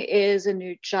seeking is a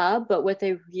new job, but what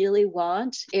they really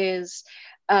want is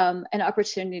an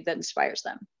opportunity that inspires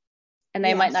them. And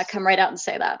they might not come right out and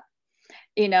say that,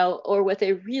 you know, or what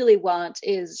they really want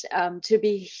is to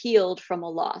be healed from a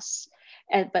loss.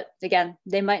 But again,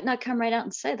 they might not come right out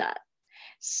and say that.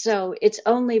 So it's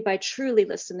only by truly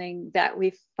listening that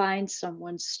we find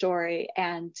someone's story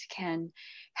and can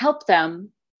help them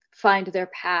find their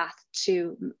path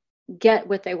to get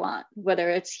what they want, whether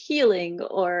it's healing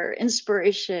or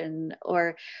inspiration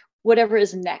or whatever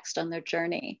is next on their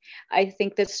journey. I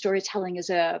think that storytelling is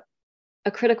a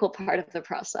critical part of the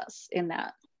process in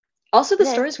that. Also, the This,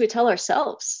 stories we tell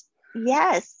ourselves.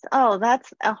 yes. Oh,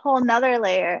 that's a whole nother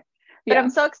layer. But Yeah. I'm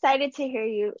so excited to hear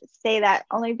you say that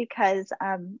only because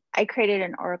I created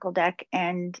an Oracle deck,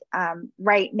 and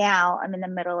right now I'm in the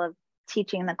middle of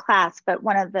teaching the class. But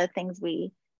one of the things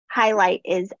we highlight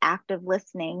is active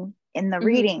listening in the Mm-hmm.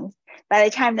 readings. By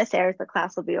the time this airs, the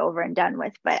class will be over and done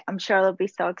with. But I'm sure they'll be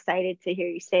so excited to hear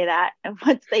you say that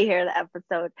once they hear the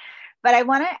episode. But I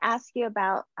want to ask you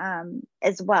about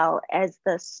as well as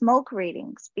the smoke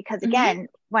readings, because Mm-hmm. again,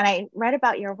 when I read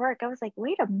about your work, I was like,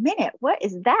 wait a minute, what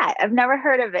is that? I've never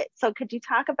heard of it. So could you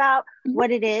talk about Mm-hmm.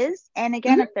 what it is? And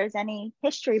again, Mm-hmm. if there's any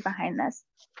history behind this.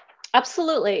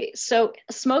 Absolutely. So,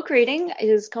 smoke reading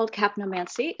is called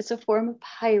capnomancy. It's a form of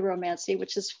pyromancy,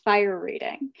 which is fire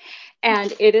reading,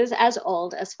 and it is as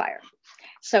old as fire.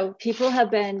 So, people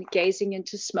have been gazing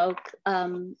into smoke,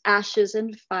 ashes,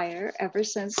 and fire ever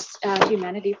since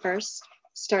humanity first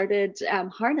started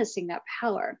harnessing that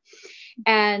power.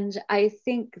 And I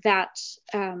think that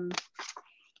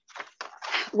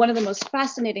one of the most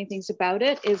fascinating things about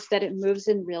it is that it moves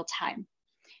in real time.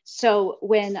 So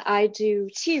when I do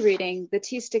tea reading, the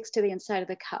tea sticks to the inside of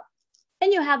the cup.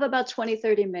 And you have about 20,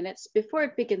 30 minutes before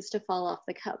it begins to fall off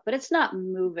the cup, but it's not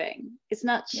moving, it's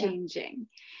not Yeah. changing.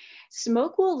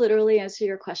 Smoke will literally answer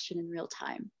your question in real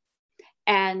time.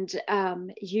 And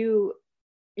you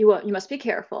must be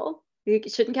careful You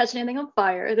shouldn't catch anything on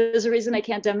fire. There's a reason I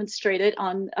can't demonstrate it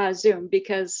on Zoom,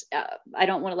 because I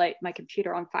don't want to light my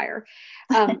computer on fire.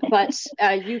 But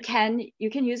you can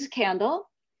use a candle.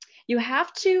 You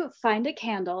have to find a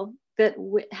candle that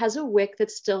has a wick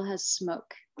that still has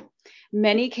smoke.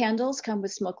 Many candles come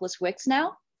with smokeless wicks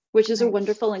now, which is a Right.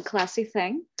 wonderful and classy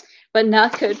thing, but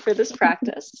not good for this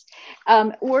practice.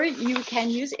 Or you can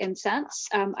use incense.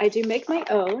 I do make my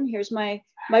own. Here's my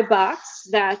box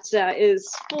that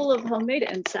is full of homemade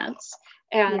incense.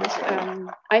 And Beautiful.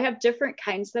 I have different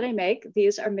kinds that I make.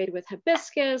 These are made with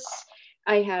hibiscus.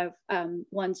 I have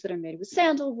ones that are made with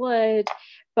sandalwood,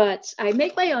 but I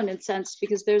make my own incense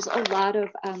because there's a lot of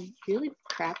really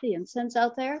crappy incense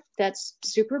out there that's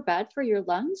super bad for your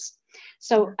lungs.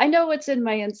 So Yeah. I know what's in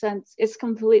my incense. It's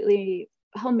completely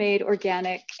homemade,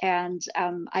 organic, and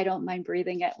I don't mind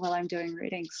breathing it while I'm doing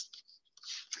readings.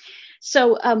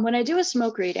 So when I do a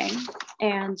smoke reading,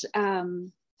 and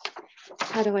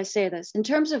how do I say this? In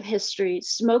terms of history,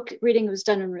 smoke reading was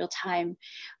done in real time.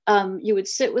 You would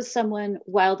sit with someone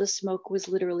while the smoke was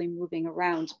literally moving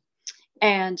around.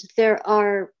 And there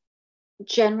are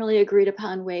generally agreed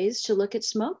upon ways to look at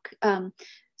smoke.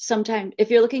 Sometimes, if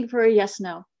you're looking for a yes,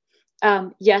 no,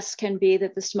 yes can be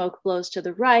that the smoke blows to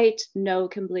the right, no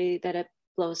can be that it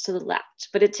blows to the left,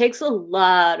 but it takes a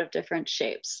lot of different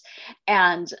shapes.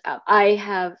 And I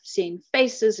have seen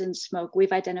faces in smoke.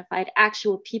 We've identified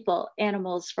actual people,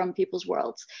 animals from people's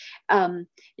worlds.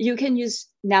 You can use,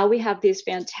 now we have these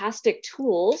fantastic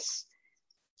tools,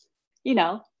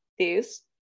 these.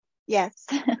 Yes.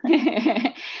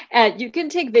 You can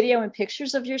take video and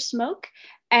pictures of your smoke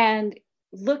and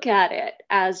look at it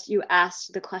as you ask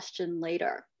the question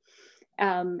later.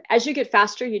 As you get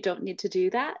faster, you don't need to do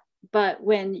that. But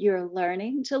when you're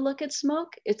learning to look at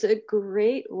smoke, it's a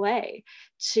great way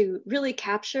to really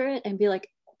capture it and be like,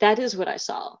 that is what I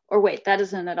saw. Or wait, that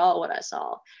isn't at all what I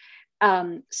saw.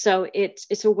 So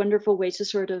it's a wonderful way to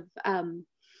sort of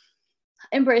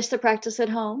embrace the practice at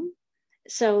home.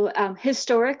 So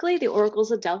historically, the oracles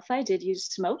of Delphi did use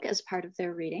smoke as part of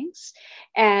their readings,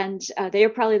 and they are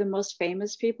probably the most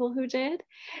famous people who did.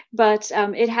 But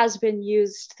it has been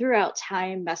used throughout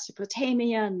time,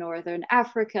 Mesopotamia, Northern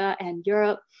Africa, and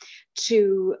Europe,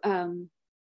 to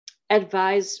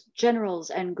advise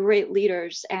generals and great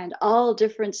leaders, and all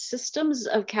different systems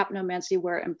of capnomancy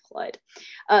were employed.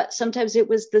 Sometimes it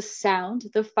was the sound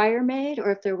the fire made,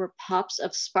 or if there were pops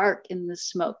of spark in the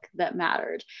smoke that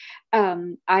mattered.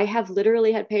 I have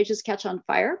literally had pages catch on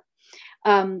fire.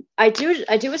 I do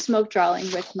a smoke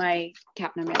drawing with my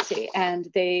capnomancy, and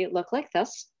they look like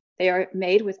this. They are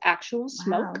made with actual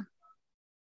smoke. Wow.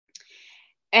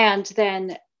 And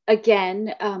then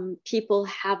again, people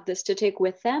have this to take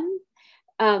with them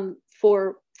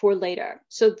for later.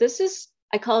 So this is,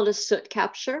 I call it a soot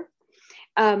capture.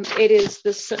 It is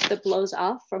the soot that blows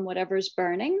off from whatever's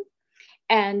burning,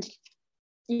 and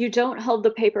you don't hold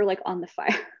the paper like on the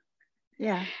fire.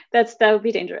 Yeah. That would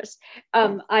be dangerous.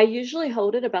 Yes. I usually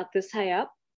hold it about this high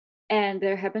up, and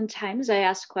there have been times I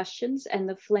asked questions and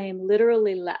the flame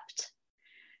literally leapt,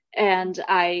 and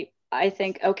I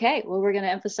think, okay, well, we're going to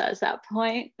emphasize that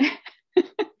point.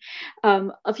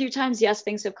 A few times, yes,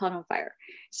 things have caught on fire.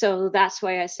 So that's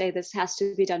why I say this has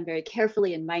to be done very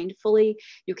carefully and mindfully.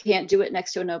 You can't do it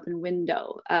next to an open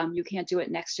window. You can't do it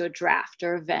next to a draft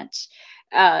or a vent.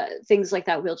 Things like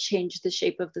that will change the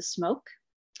shape of the smoke.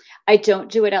 I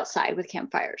don't do it outside with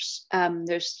campfires.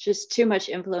 There's just too much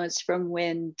influence from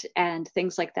wind and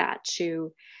things like that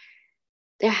to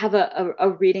have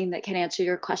a reading that can answer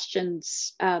your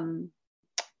questions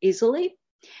easily.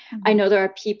 I Mhm. know there are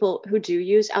people who do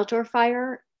use outdoor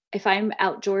fire. If I'm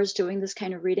outdoors doing this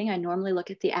kind of reading, I normally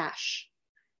look at the ash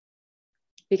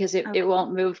because it Okay.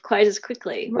 won't move quite as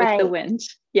quickly with the Right. wind.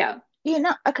 Yeah.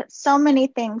 Okay, so many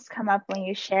things come up when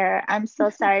you share. I'm so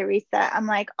sorry, Risa. I'm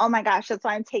like, oh my gosh, that's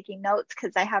why I'm taking notes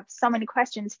because I have so many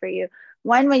questions for you.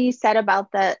 One, when you said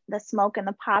about the smoke and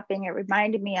the popping, it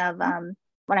reminded me of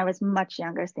when I was much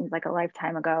younger, seems like a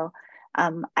lifetime ago.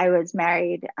 I was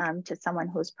married to someone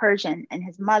who was Persian, and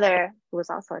his mother, who was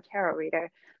also a tarot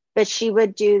reader, but she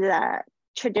would do the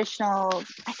traditional,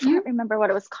 I Mhm. can't remember what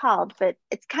it was called, but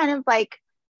it's kind of like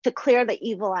to clear the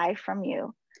evil eye from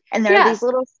you, and there are these Yes.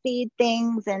 little seed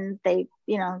things, and they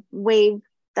wave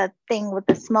the thing with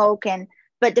the smoke, and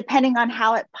but depending on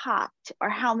how it popped or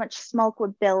how much smoke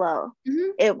would billow,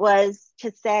 Mhm. it was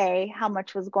to say how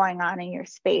much was going on in your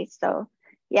space. So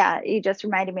yeah, you just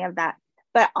reminded me of that.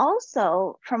 But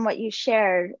also from what you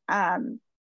shared,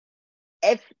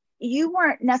 if you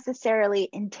weren't necessarily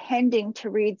intending to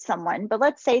read someone, but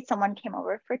let's say someone came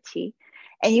over for tea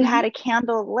and you Mhm. had a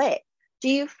candle lit, do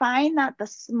you find that the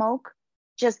smoke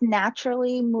just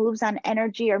naturally moves on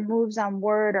energy or moves on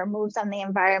word or moves on the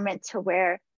environment to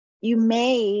where you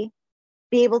may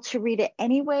be able to read it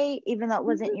anyway, even though it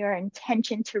wasn't your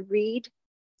intention to read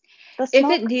the If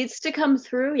it smoke? needs to come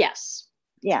through, yes.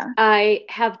 Yeah. I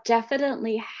have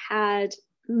definitely had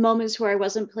moments where I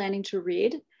wasn't planning to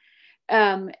read,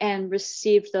 and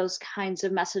received those kinds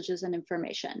of messages and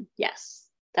information. Yes,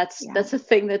 Yeah. that's a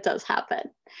thing that does happen.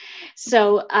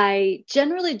 So I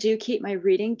generally do keep my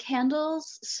reading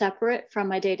candles separate from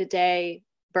my day-to-day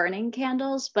burning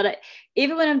candles, but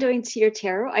even when I'm doing tea or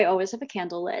tarot, I always have a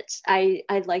candle lit. I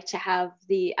like to have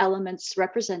the elements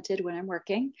represented when I'm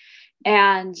working,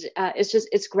 and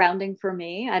it's grounding for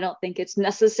me. I don't think it's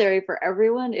necessary for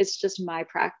everyone. It's just my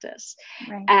practice,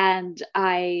 Right. and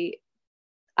I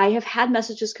have had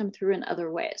messages come through in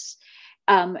other ways.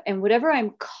 And whatever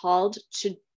I'm called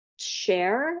to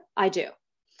share, I do.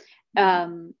 Right.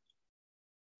 Um,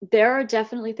 there are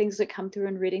definitely things that come through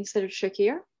in readings that are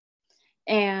trickier.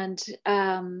 And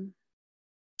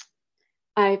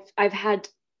I've had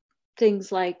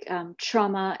things like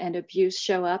trauma and abuse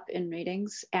show up in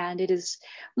readings, and it is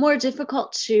more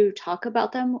difficult to talk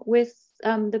about them with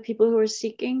the people who are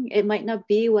seeking. It might not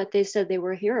be what they said they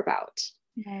were here about.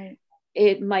 Right.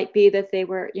 It might be that they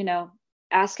were,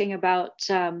 asking about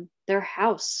their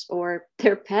house or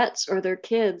their pets or their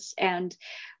kids. And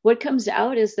what comes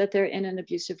out is that they're in an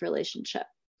abusive relationship.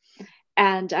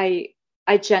 And I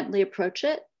gently approach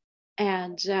it.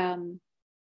 And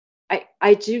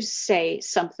I do say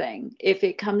something. If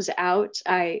it comes out,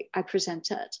 I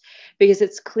present it, because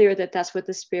it's clear that that's what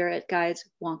the spirit guides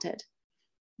wanted.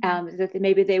 That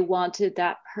maybe they wanted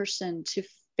that person to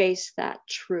face that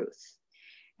truth.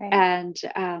 Right.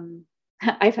 And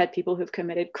I've had people who've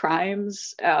committed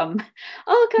crimes, all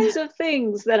kinds of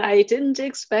things that I didn't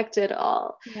expect at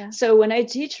all. Yeah. So when I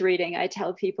teach reading, I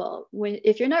tell people,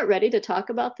 if you're not ready to talk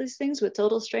about these things with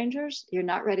total strangers, you're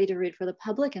not ready to read for the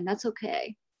public, and that's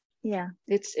okay. Yeah.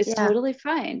 It's Yeah. totally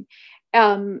fine.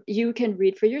 You can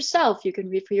read for yourself. You can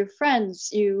read for your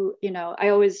friends. I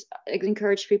always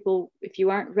encourage people, if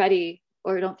you aren't ready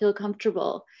or don't feel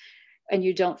comfortable, and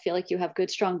you don't feel like you have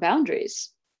good, strong boundaries,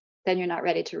 then you're not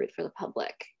ready to read for the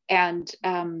public. And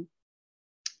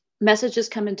messages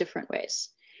come in different ways.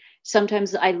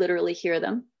 Sometimes I literally hear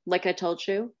them, like I told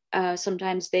you.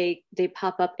 Sometimes they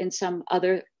pop up in some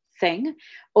other thing,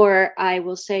 or I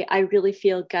will say, I really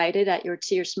feel guided at your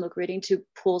tea or smoke reading to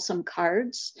pull some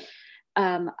cards.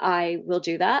 I will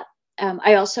do that.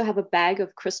 I also have a bag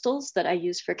of crystals that I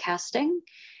use for casting.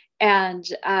 And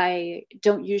I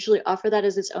don't usually offer that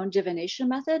as its own divination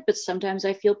method, but sometimes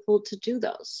I feel pulled to do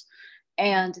those.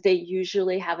 And they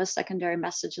usually have a secondary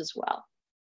message as well.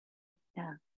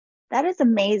 Yeah. That is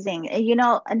amazing. You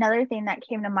know, another thing that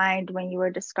came to mind when you were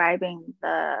describing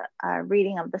the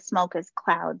reading of the smoke is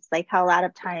clouds, like how a lot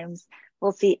of times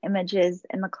we'll see images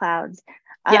in the clouds.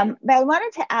 Yeah. But I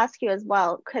wanted to ask you as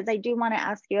well, because I do want to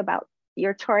ask you about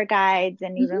your tour guides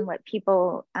and Mm-hmm. even what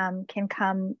people can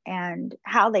come and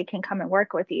how they can come and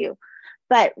work with you.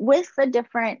 But with the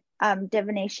different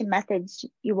divination methods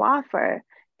you offer,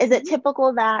 is it Mm-hmm.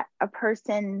 typical that a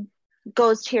person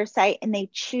goes to your site and they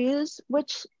choose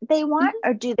which they want, Mm-hmm.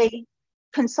 or do they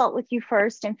consult with you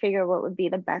first and figure what would be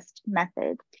the best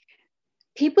method?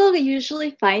 People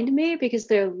usually find me because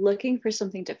they're looking for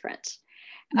something different.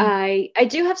 Mm, I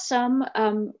do have some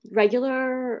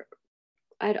regular,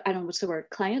 I don't know what's the word,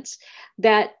 clients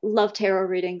that love tarot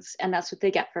readings, and that's what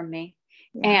they get from me.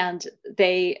 yeah, And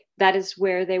that is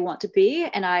where they want to be,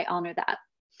 and I honor that.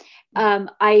 yeah.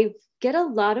 I get a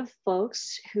lot of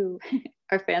folks who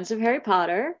are fans of Harry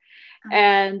Potter Um,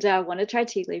 and want to try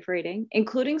tea leaf reading,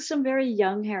 including some very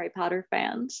young Harry Potter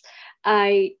fans.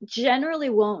 I generally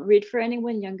won't read for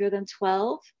anyone younger than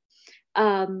 12.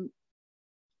 Um,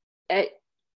 it,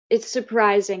 it's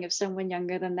surprising if someone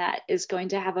younger than that is going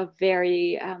to have a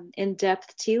very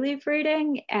in-depth tea leaf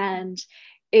reading, and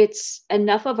it's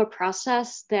enough of a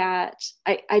process that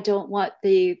I don't want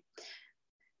the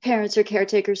parents or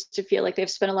caretakers to feel like they've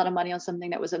spent a lot of money on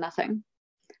something that was a nothing.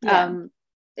 yeah, Um,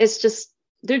 it's just,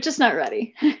 they're just not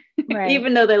ready, right.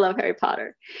 even though they love Harry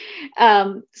Potter.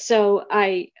 So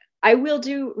I will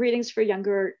do readings for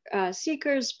younger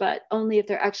seekers, but only if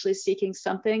they're actually seeking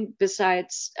something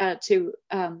besides to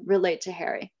relate to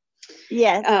Harry.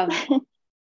 Yes. Um,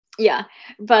 yeah,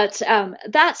 but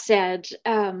that said,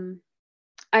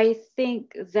 I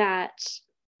think that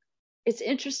it's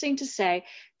interesting to say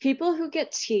people who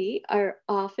get tea are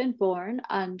often born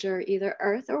under either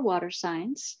earth or water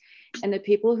signs, and the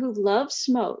people who love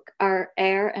smoke are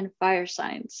air and fire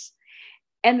signs.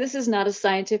 And this is not a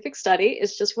scientific study,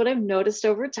 it's just what I've noticed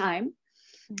over time.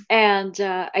 And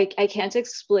I can't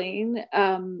explain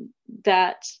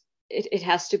that it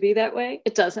has to be that way.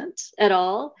 It doesn't at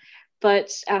all.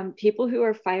 But people who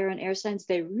are fire and air signs,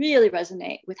 they really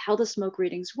resonate with how the smoke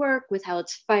readings work, with how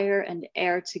it's fire and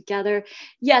air together.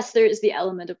 Yes, there is the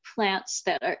element of plants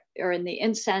that are in the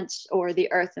incense or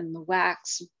the earth and the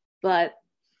wax, but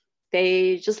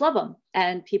they just love them.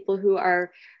 And people who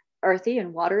are earthy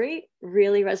and watery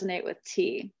really resonate with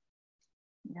tea.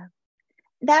 Yeah.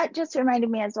 That just reminded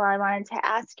me as well. I wanted to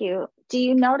ask you, do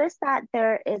you notice that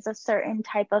there is a certain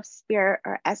type of spirit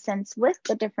or essence with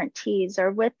the different teas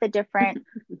or with the different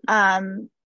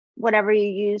whatever you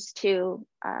use to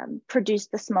produce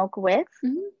the smoke with?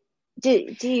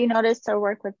 Mm-hmm. Do you notice or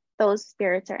work with those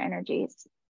spirits or energies?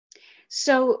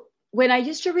 So when I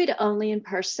used to read only in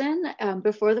person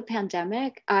before the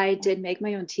pandemic, I did make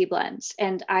my own tea blends,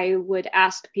 and I would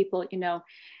ask people,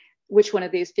 which one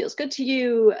of these feels good to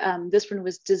you? This one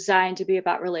was designed to be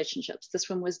about relationships. This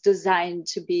one was designed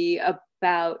to be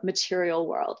about material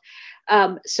world.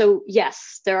 So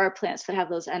yes, there are plants that have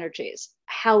those energies.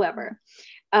 However,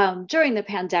 during the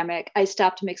pandemic, I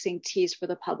stopped mixing teas for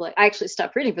the public. I actually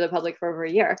stopped reading for the public for over a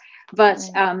year, but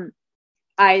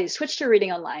I switched to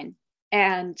reading online,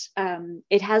 and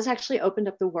it has actually opened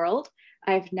up the world.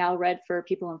 I've now read for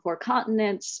people on 4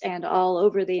 continents and all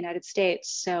over the United States.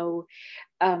 So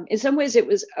in some ways, it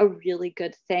was a really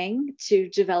good thing to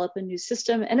develop a new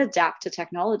system and adapt to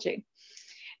technology.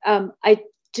 I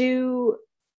do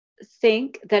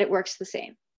think that it works the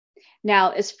same. Now,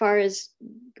 as far as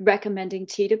recommending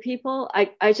tea to people,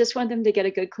 I just want them to get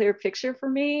a good, clear picture for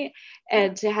me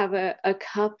and to have a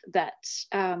cup that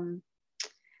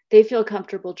they feel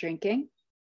comfortable drinking.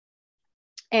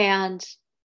 And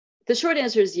the short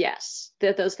answer is yes,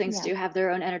 that those things do have their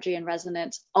own energy and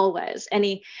resonance always.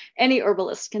 Any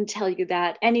herbalist can tell you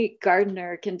that. Any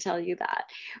gardener can tell you that.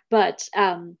 But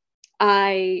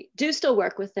I do still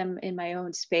work with them in my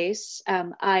own space.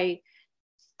 I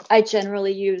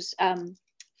generally use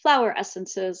flower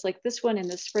essences like this one in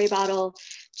the spray bottle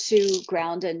to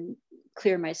ground and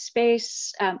clear my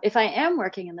space. If I am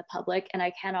working in the public and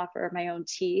I can offer my own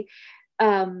tea,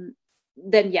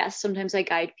 then yes, sometimes I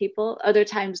guide people. Other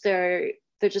times they're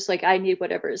just like, I need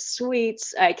whatever is sweet.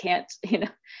 I can't,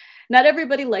 not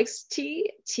everybody likes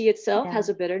tea. Tea itself has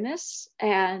a bitterness,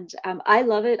 and I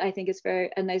love it. I think it's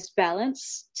a nice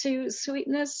balance to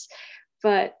sweetness,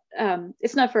 but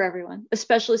it's not for everyone,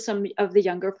 especially some of the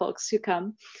younger folks who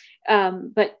come.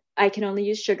 But I can only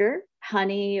use sugar.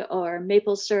 Honey or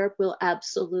maple syrup will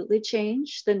absolutely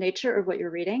change the nature of what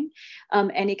you're reading.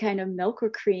 Any kind of milk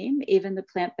or cream, even the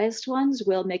plant-based ones,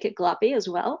 will make it gloppy as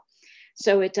well.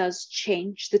 So it does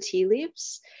change the tea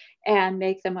leaves and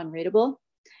make them unreadable.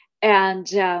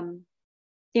 And, I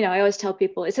always tell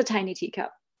people it's a tiny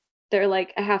teacup. They're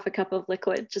like a half a cup of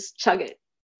liquid. Just chug it.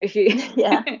 If you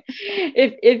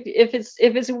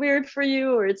if it's weird for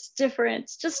you or it's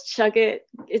different, just chug it.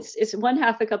 It's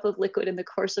 1/2 a cup of liquid in the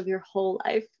course of your whole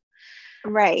life.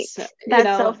 Right. So, that's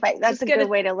so funny. That's a good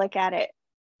way to look at it.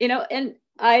 And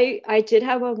I did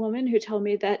have a woman who told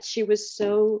me that she was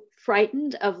so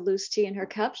frightened of loose tea in her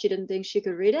cup, she didn't think she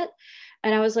could read it.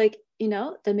 And I was like,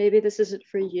 then maybe this isn't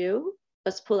for you.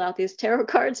 Let's pull out these tarot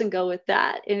cards and go with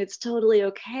that. And it's totally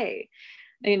okay.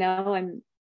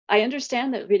 I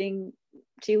understand that reading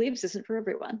tea leaves isn't for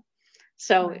everyone.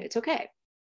 So It's okay.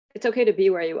 It's okay to be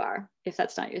where you are if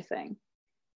that's not your thing.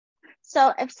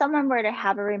 So if someone were to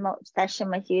have a remote session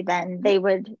with you, then they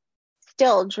would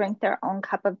still drink their own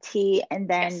cup of tea and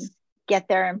then get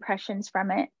their impressions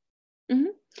from it?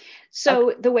 Mm-hmm.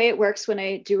 So the way it works when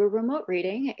I do a remote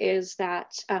reading is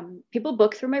that people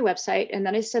book through my website, and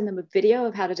then I send them a video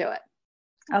of how to do it.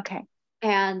 Okay.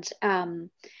 And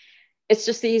it's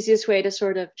just the easiest way to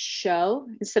sort of show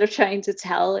instead of trying to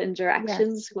tell in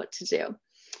directions what to do.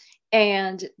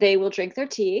 And they will drink their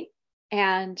tea,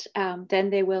 and then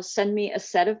they will send me a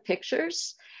set of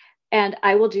pictures, and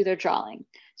I will do their drawing.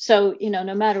 So,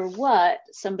 no matter what,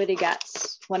 somebody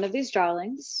gets one of these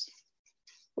drawings.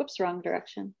 Whoops, wrong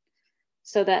direction.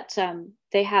 So that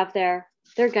they have their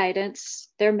guidance,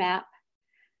 their map,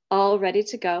 all ready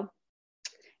to go.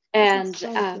 And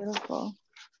so beautiful.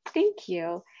 Thank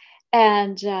you.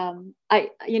 And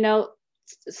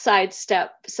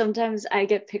sidestep, sometimes I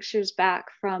get pictures back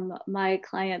from my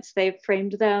clients. They've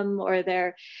framed them, or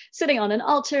they're sitting on an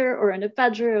altar or in a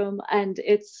bedroom, and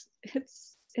it's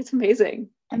amazing.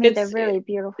 I mean, they're really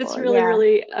beautiful. It's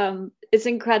really it's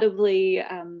incredibly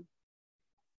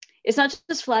it's not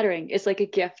just flattering. It's like a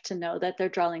gift to know that their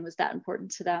drawing was that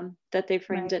important to them, that they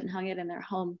framed it and hung it in their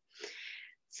home.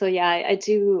 So yeah, I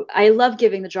do. I love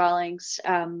giving the drawings.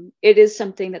 It is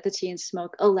something that the tea and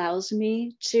smoke allows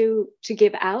me to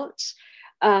give out,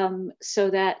 so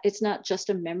that it's not just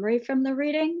a memory from the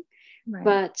reading, Right.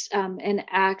 but an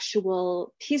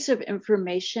actual piece of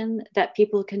information that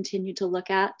people continue to look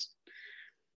at.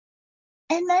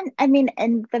 And then, I mean,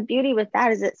 and the beauty with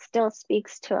that is it still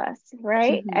speaks to us,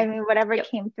 right? I Mm-hmm. mean, whatever Yep.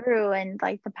 came through and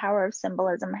like the power of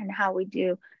symbolism and how we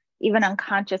do, even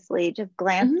unconsciously, just Mm-hmm.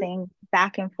 glancing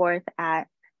back and forth at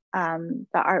the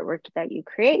artwork that you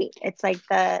create. It's like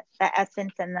the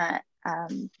essence and the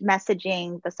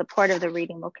messaging, the support of the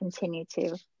reading will continue to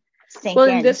Well, sink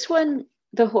in in. this one,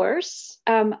 the horse,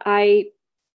 I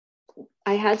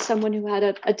had someone who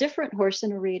had a different horse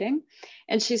in a reading.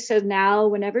 And she said now,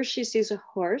 whenever she sees a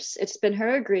horse, it's been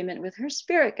her agreement with her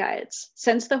spirit guides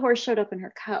since the horse showed up in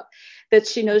her cup that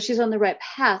she knows she's on the right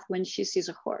path when she sees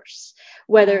a horse,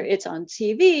 whether Wow. it's on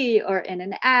TV or in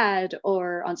an ad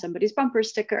or on somebody's bumper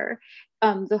sticker.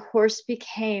 The horse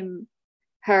became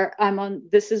her,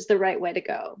 this is the right way to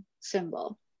go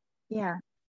symbol. Yeah.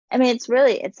 I mean,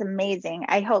 it's amazing.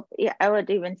 I hope, yeah, I would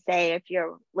even say if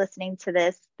you're listening to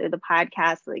this through the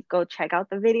podcast, like go check out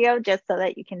the video just so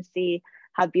that you can see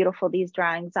how beautiful these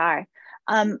drawings are.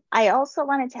 I also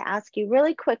wanted to ask you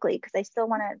really quickly, because I still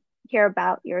want to hear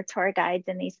about your tour guides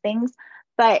and these things,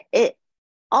 but it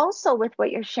also with what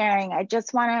you're sharing, I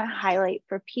just want to highlight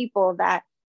for people that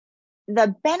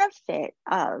the benefit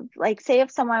of, like, say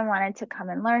if someone wanted to come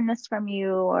and learn this from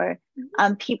you, or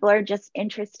people are just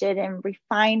interested in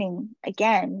refining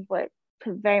again what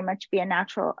could very much be a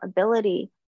natural ability,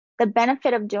 the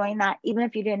benefit of doing that, even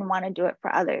if you didn't want to do it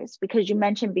for others, because you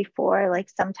mentioned before, like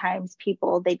sometimes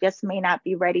people, they just may not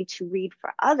be ready to read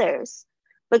for others.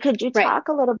 But could you Right. talk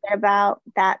a little bit about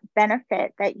that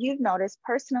benefit that you've noticed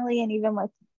personally and even with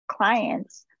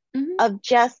clients Mm-hmm. of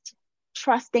just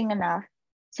trusting enough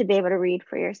to be able to read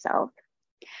for yourself?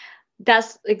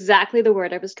 That's exactly the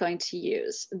word I was going to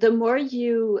use. The more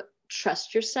you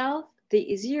trust yourself, the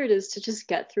easier it is to just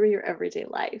get through your everyday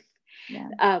life.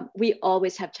 Yeah. We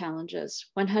always have challenges.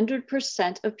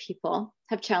 100% of people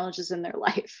have challenges in their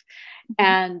life. Mhm.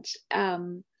 And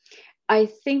I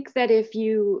think that if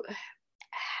you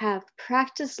have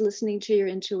practiced listening to your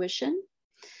intuition,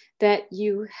 that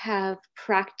you have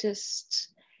practiced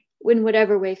in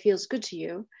whatever way feels good to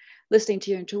you, listening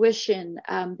to your intuition,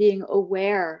 being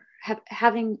aware,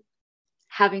 having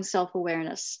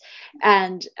self-awareness,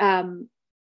 and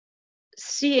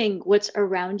seeing what's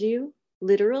around you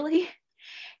literally,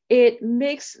 it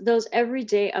makes those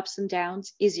everyday ups and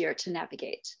downs easier to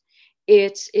navigate.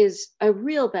 It is a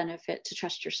real benefit to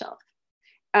trust yourself.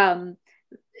 um,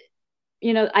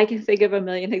 I can think of a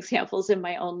million examples in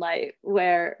my own life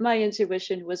where my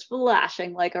intuition was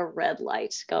flashing like a red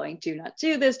light, going, do not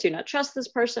do this, do not trust this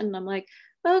person. And I'm like,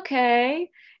 okay.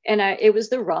 And it was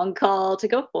the wrong call to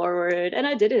go forward. And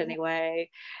I did it anyway.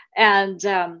 And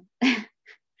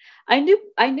I knew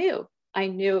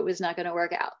it was not going to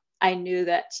work out. I knew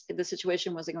that the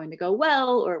situation wasn't going to go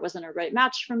well, or it wasn't a right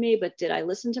match for me. But did I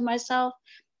listen to myself?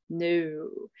 No,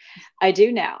 I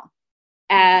do now.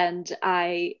 Yeah. And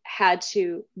I had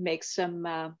to make some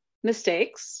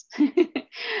mistakes.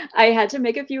 I had to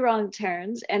make a few wrong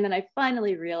turns. And then I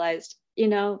finally realized,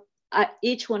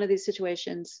 each one of these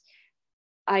situations,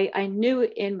 I knew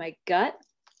in my gut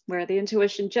where the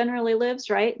intuition generally lives,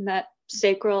 right? In that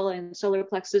sacral and solar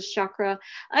plexus chakra.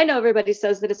 I know everybody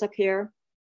says that it's up here.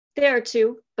 There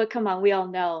too, but come on, we all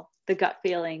know the gut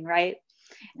feeling, right?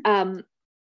 Um,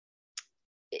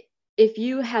 if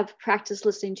you have practiced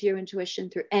listening to your intuition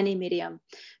through any medium,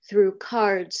 through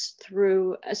cards,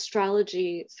 through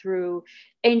astrology, through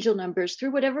angel numbers,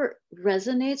 through whatever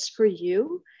resonates for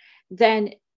you,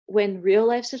 then when real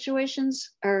life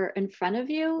situations are in front of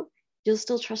you, you'll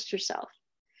still trust yourself.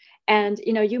 And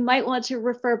you might want to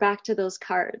refer back to those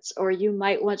cards, or you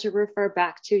might want to refer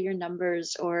back to your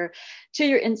numbers, or to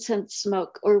your incense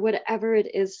smoke, or whatever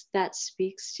it is that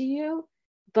speaks to you,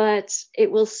 but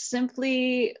it will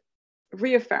simply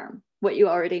reaffirm what you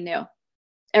already knew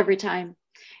every time,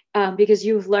 because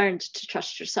you've learned to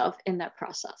trust yourself in that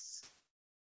process.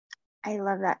 I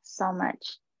love that so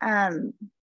much.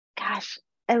 Gosh,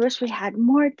 I wish we had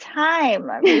more time,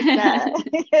 Rissa.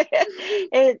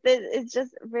 It's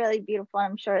just really beautiful.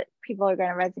 I'm sure people are going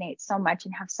to resonate so much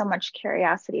and have so much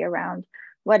curiosity around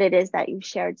what it is that you've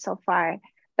shared so far.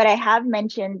 But I have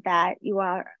mentioned that you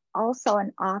are also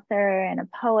an author and a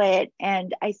poet,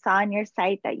 and I saw on your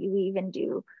site that you even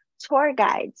do tour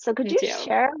guides. So could I you do.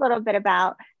 share a little bit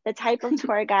about the type of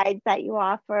tour guides that you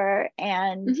offer,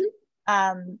 and Mm-hmm.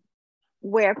 um,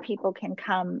 where people can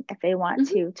come if they want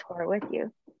Mm-hmm. to tour with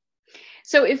you?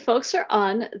 So if folks are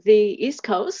on the East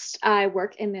Coast, I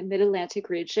work in the Mid-Atlantic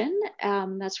region.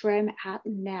 That's where I'm at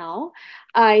now.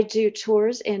 I do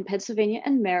tours in Pennsylvania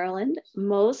and Maryland.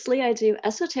 Mostly I do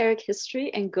esoteric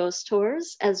history and ghost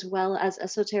tours, as well as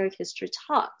esoteric history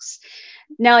talks.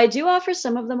 Now, I do offer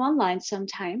some of them online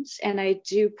sometimes, and I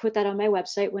do put that on my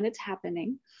website when it's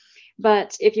happening.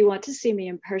 But if you want to see me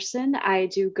in person, I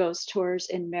do ghost tours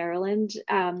in Maryland.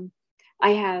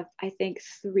 I have, I think,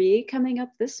 3 coming up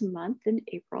this month in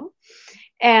April.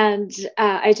 And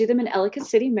I do them in Ellicott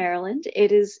City, Maryland.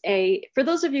 It is for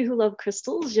those of you who love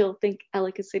crystals, you'll think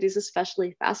Ellicott City is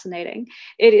especially fascinating.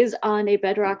 It is on a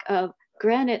bedrock of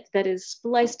granite that is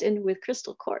spliced in with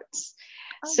crystal quartz.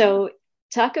 Oh, So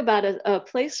talk about a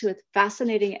place with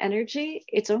fascinating energy.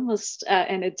 It's almost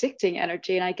an addicting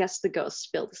energy. And I guess the ghosts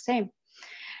feel the same.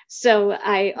 So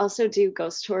I also do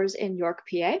ghost tours in York,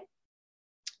 PA.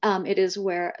 It is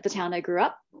where the town I grew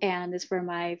up and is where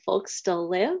my folks still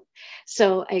live.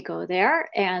 So I go there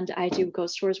and I do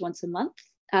ghost tours once a month,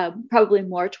 probably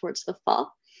more towards the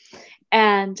fall.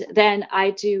 And then I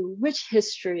do witch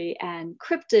history and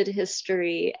cryptid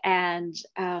history and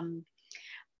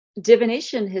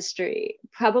divination history.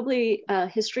 Probably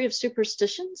history of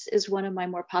superstitions is one of my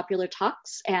more popular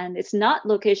talks, and it's not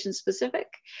location specific.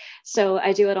 So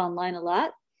I do it online a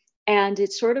lot. And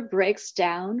it sort of breaks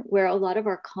down where a lot of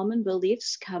our common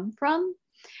beliefs come from.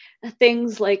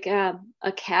 Things like a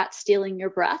cat stealing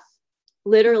your breath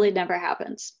literally never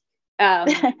happens.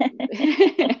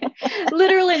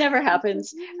 Literally never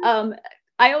happens.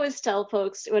 I always tell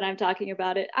folks when I'm talking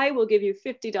about it, I will give you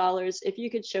 $50 if you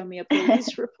could show me a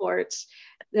police report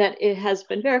that it has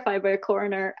been verified by a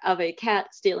coroner of a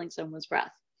cat stealing someone's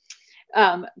breath.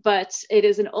 But it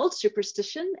is an old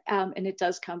superstition, and it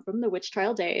does come from the witch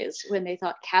trial days when they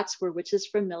thought cats were witches'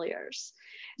 familiars.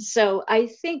 So I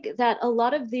think that a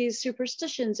lot of these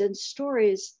superstitions and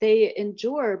stories, they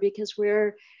endure because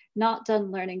we're not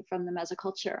done learning from them as a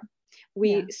culture.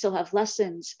 We still have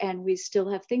lessons and we still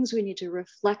have things we need to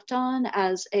reflect on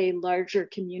as a larger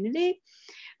community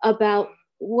about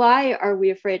why are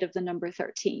we afraid of the number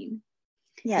 13?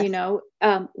 Yes.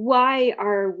 Why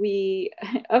are we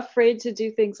afraid to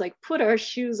do things like put our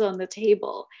shoes on the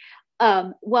table?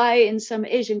 Why in some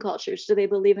Asian cultures do they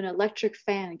believe an electric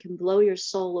fan can blow your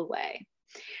soul away?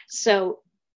 So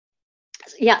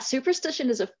yeah,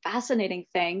 superstition is a fascinating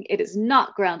thing. It is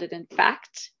not grounded in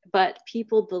fact, but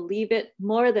people believe it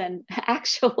more than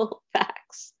actual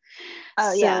facts.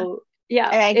 Oh, yeah. So yeah,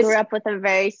 And I grew up with a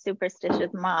very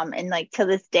superstitious mom, and like to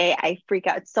this day, I freak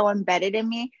out. It's so embedded in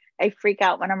me. I freak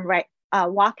out when I'm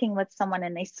walking with someone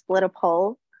and they split a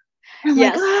pole. I'm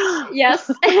like, yes, oh,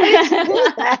 yes.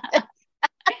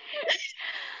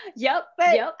 Yep,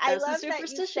 but yep, I that's a love that you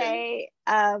superstition. say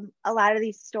a lot of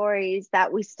these stories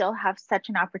that we still have such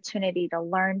an opportunity to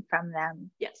learn from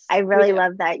them. Yes, I we really do.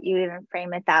 love that you even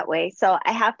frame it that way. So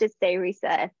I have to say,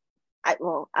 Risa,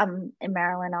 I'm in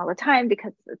Maryland all the time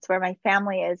because it's where my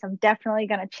family is. I'm definitely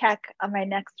going to check on my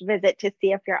next visit to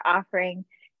see if you're offering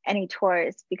any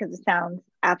tours because it sounds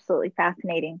absolutely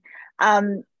fascinating.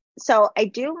 So I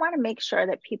do want to make sure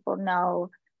that people know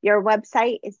your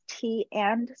website is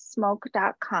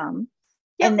teandsmoke.com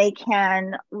and Yep, they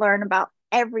can learn about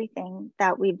everything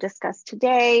that we've discussed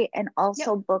today and yep.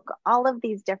 also book all of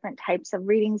these different types of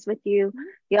readings with you. Mhm.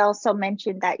 You also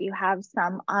mentioned that you have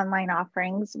some online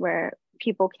offerings where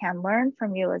people can learn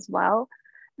from you as well.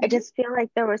 I Mhm. just feel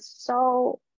like there was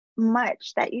so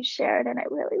much that you shared, and I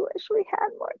really wish we had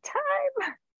more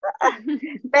time.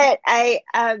 But I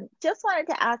just wanted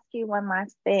to ask you one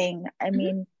last thing. I Mhm.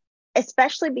 mean,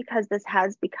 especially because this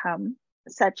has become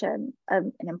such an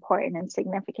important and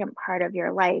significant part of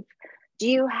your life, do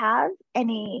you have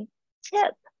any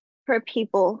tip for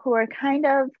people who are kind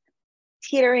of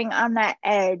teetering on that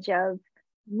edge of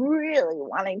really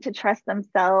wanting to trust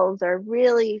themselves or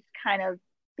really kind of,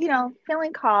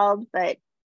 feeling called but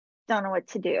don't know what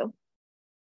to do?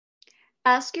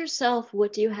 Ask yourself,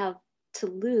 what do you have to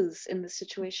lose in the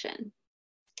situation?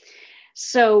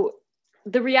 So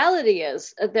the reality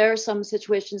is there are some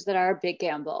situations that are a big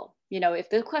gamble. If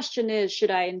the question is,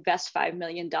 should I invest $5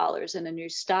 million in a new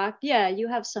stock? Yeah, you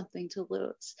have something to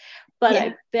lose. But Yeah,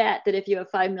 I bet that if you have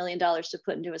 $5 million to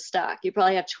put into a stock, you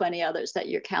probably have 20 others that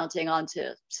you're counting on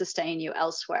to sustain you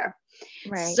elsewhere.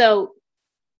 right. So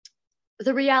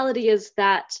the reality is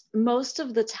that most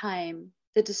of the time,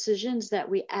 the decisions that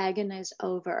we agonize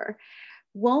over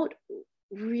won't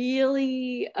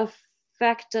really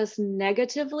affect us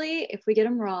negatively if we get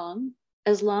them wrong,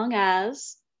 as long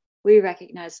as we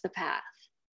recognize the path.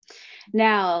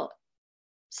 Now,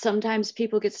 sometimes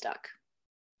people get stuck.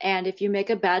 And if you make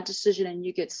a bad decision and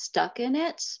you get stuck in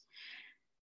it,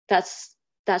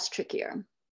 that's trickier.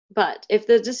 But if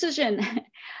the decision,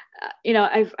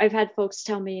 I've had folks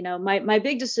tell me, my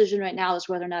big decision right now is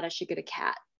whether or not I should get a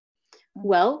cat.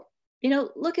 Well,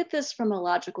 look at this from a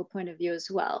logical point of view as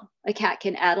well. A cat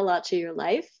can add a lot to your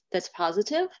life that's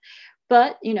positive,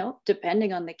 but,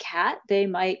 depending on the cat, they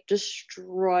might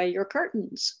destroy your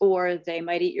curtains or they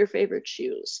might eat your favorite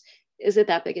shoes. Is it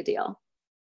that big a deal?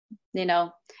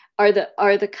 Are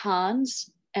the cons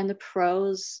and the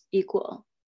pros equal?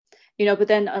 But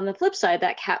then on the flip side,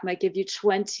 that cat might give you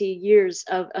 20 years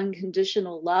of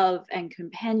unconditional love and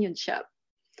companionship,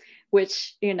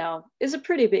 which, is a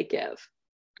pretty big give,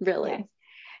 really. Yes.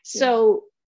 So,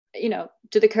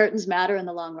 do the curtains matter in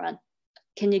the long run?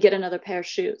 Can you get another pair of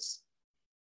shoes?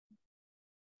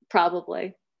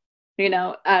 Probably,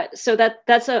 so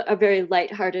that's a very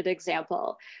lighthearted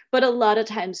example. But a lot of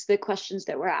times the questions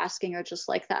that we're asking are just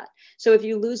like that. So if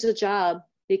you lose a job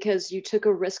because you took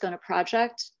a risk on a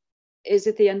project, is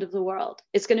it the end of the world?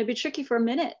 It's going to be tricky for a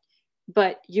minute,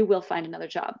 but you will find another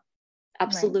job.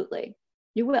 Absolutely. Right.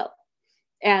 You will.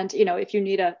 And, if you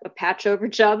need a patch over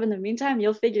job in the meantime,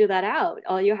 you'll figure that out.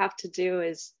 All you have to do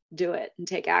is do it and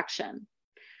take action.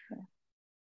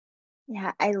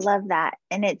 Yeah, I love that.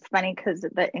 And it's funny because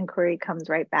the inquiry comes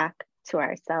right back to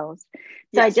ourselves.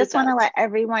 So yes, I just want to let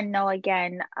everyone know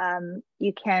again,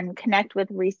 you can connect with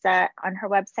Rissa on her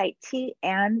website,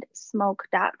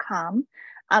 teandsmoke.com.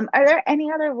 Are there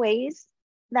any other ways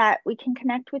that we can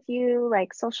connect with you,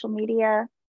 like social media?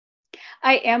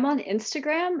 I am on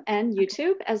Instagram and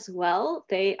YouTube as well.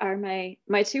 They are my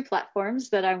two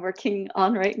platforms that I'm working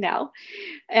on right now.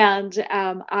 And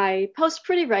I post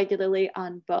pretty regularly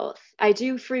on both. I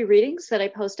do free readings that I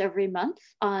post every month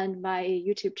on my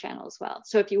YouTube channel as well.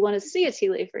 So if you want to see a tea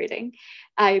leaf reading,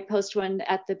 I post one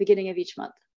at the beginning of each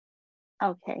month.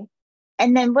 Okay.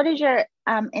 And then what is your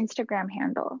Instagram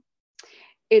handle?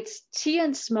 It's Tea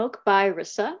and Smoke by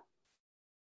Rissa.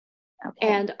 Okay.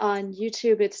 And on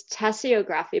YouTube, it's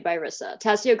Tasseography by Rissa.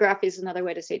 Tasseography is another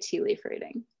way to say tea leaf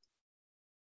reading.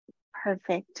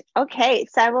 Perfect. Okay,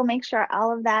 so I will make sure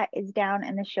all of that is down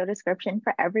in the show description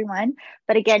for everyone.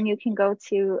 But again, you can go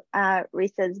to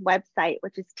Rissa's website,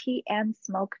 which is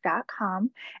teandsmoke.com.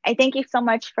 I thank you so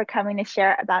much for coming to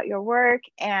share about your work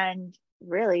and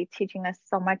really teaching us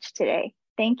so much today.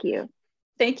 Thank you.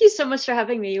 Thank you so much for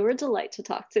having me. You were a delight to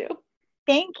talk to.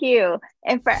 Thank you.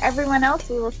 And for everyone else,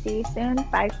 we will see you soon.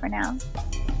 Bye for now.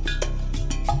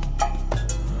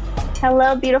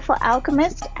 Hello, beautiful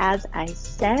alchemist. As I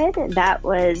said, that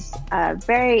was a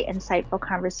very insightful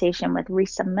conversation with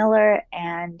Rissa Miller.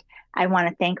 And I want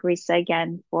to thank Rissa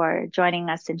again for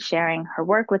joining us and sharing her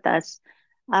work with us.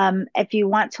 If you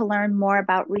want to learn more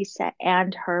about Rissa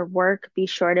and her work, be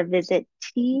sure to visit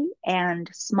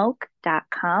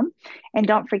teandsmoke.com. And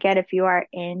don't forget, if you are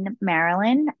in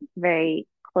Maryland, very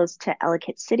close to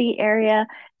Ellicott City area,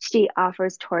 she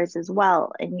offers tours as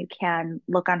well. And you can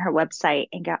look on her website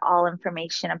and get all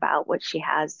information about what she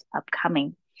has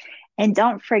upcoming. And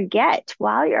don't forget,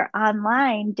 while you're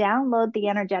online, download the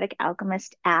Energetic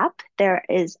Alchemist app. There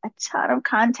is a ton of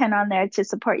content on there to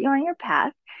support you on your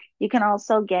path. You can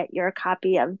also get your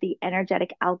copy of the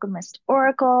Energetic Alchemist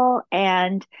Oracle.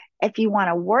 And if you want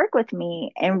to work with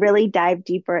me and really dive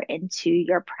deeper into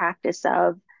your practice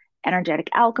of energetic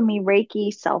alchemy,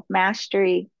 Reiki,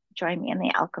 self-mastery, join me in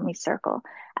the Alchemy Circle.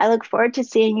 I look forward to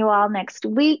seeing you all next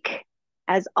week.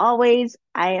 As always,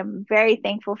 I am very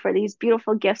thankful for these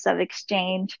beautiful gifts of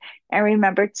exchange. And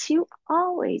remember to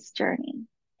always journey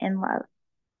in love.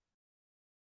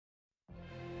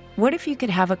 What if you could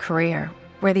have a career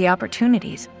where the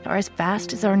opportunities are as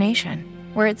vast as our nation,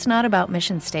 where it's not about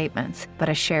mission statements, but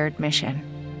a shared mission?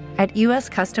 At U.S.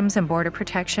 Customs and Border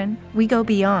Protection, we go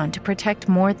beyond to protect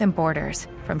more than borders.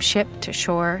 From ship to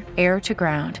shore, air to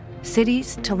ground,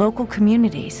 cities to local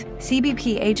communities,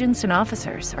 CBP agents and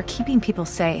officers are keeping people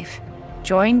safe.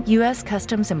 Join U.S.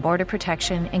 Customs and Border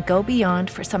Protection and go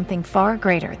beyond for something far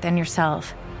greater than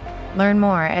yourself. Learn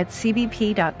more at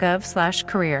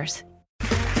cbp.gov/careers.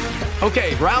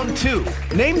 Okay, round two.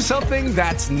 Name something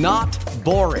that's not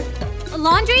boring. A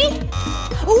laundry?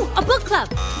 Ooh, a book club.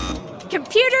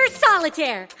 Computer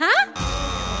solitaire, huh?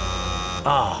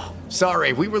 Ah, oh,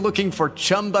 sorry, we were looking for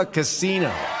Chumba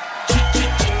Casino.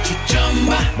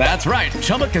 That's right,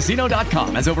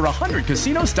 ChumbaCasino.com has over 100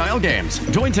 casino-style games.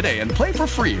 Join today and play for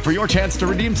free for your chance to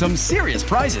redeem some serious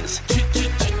prizes.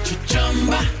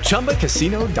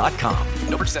 ChumbaCasino.com.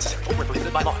 No purchase necessary. Void where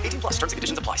prohibited by law. 18+ terms and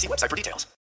conditions apply. See website for details.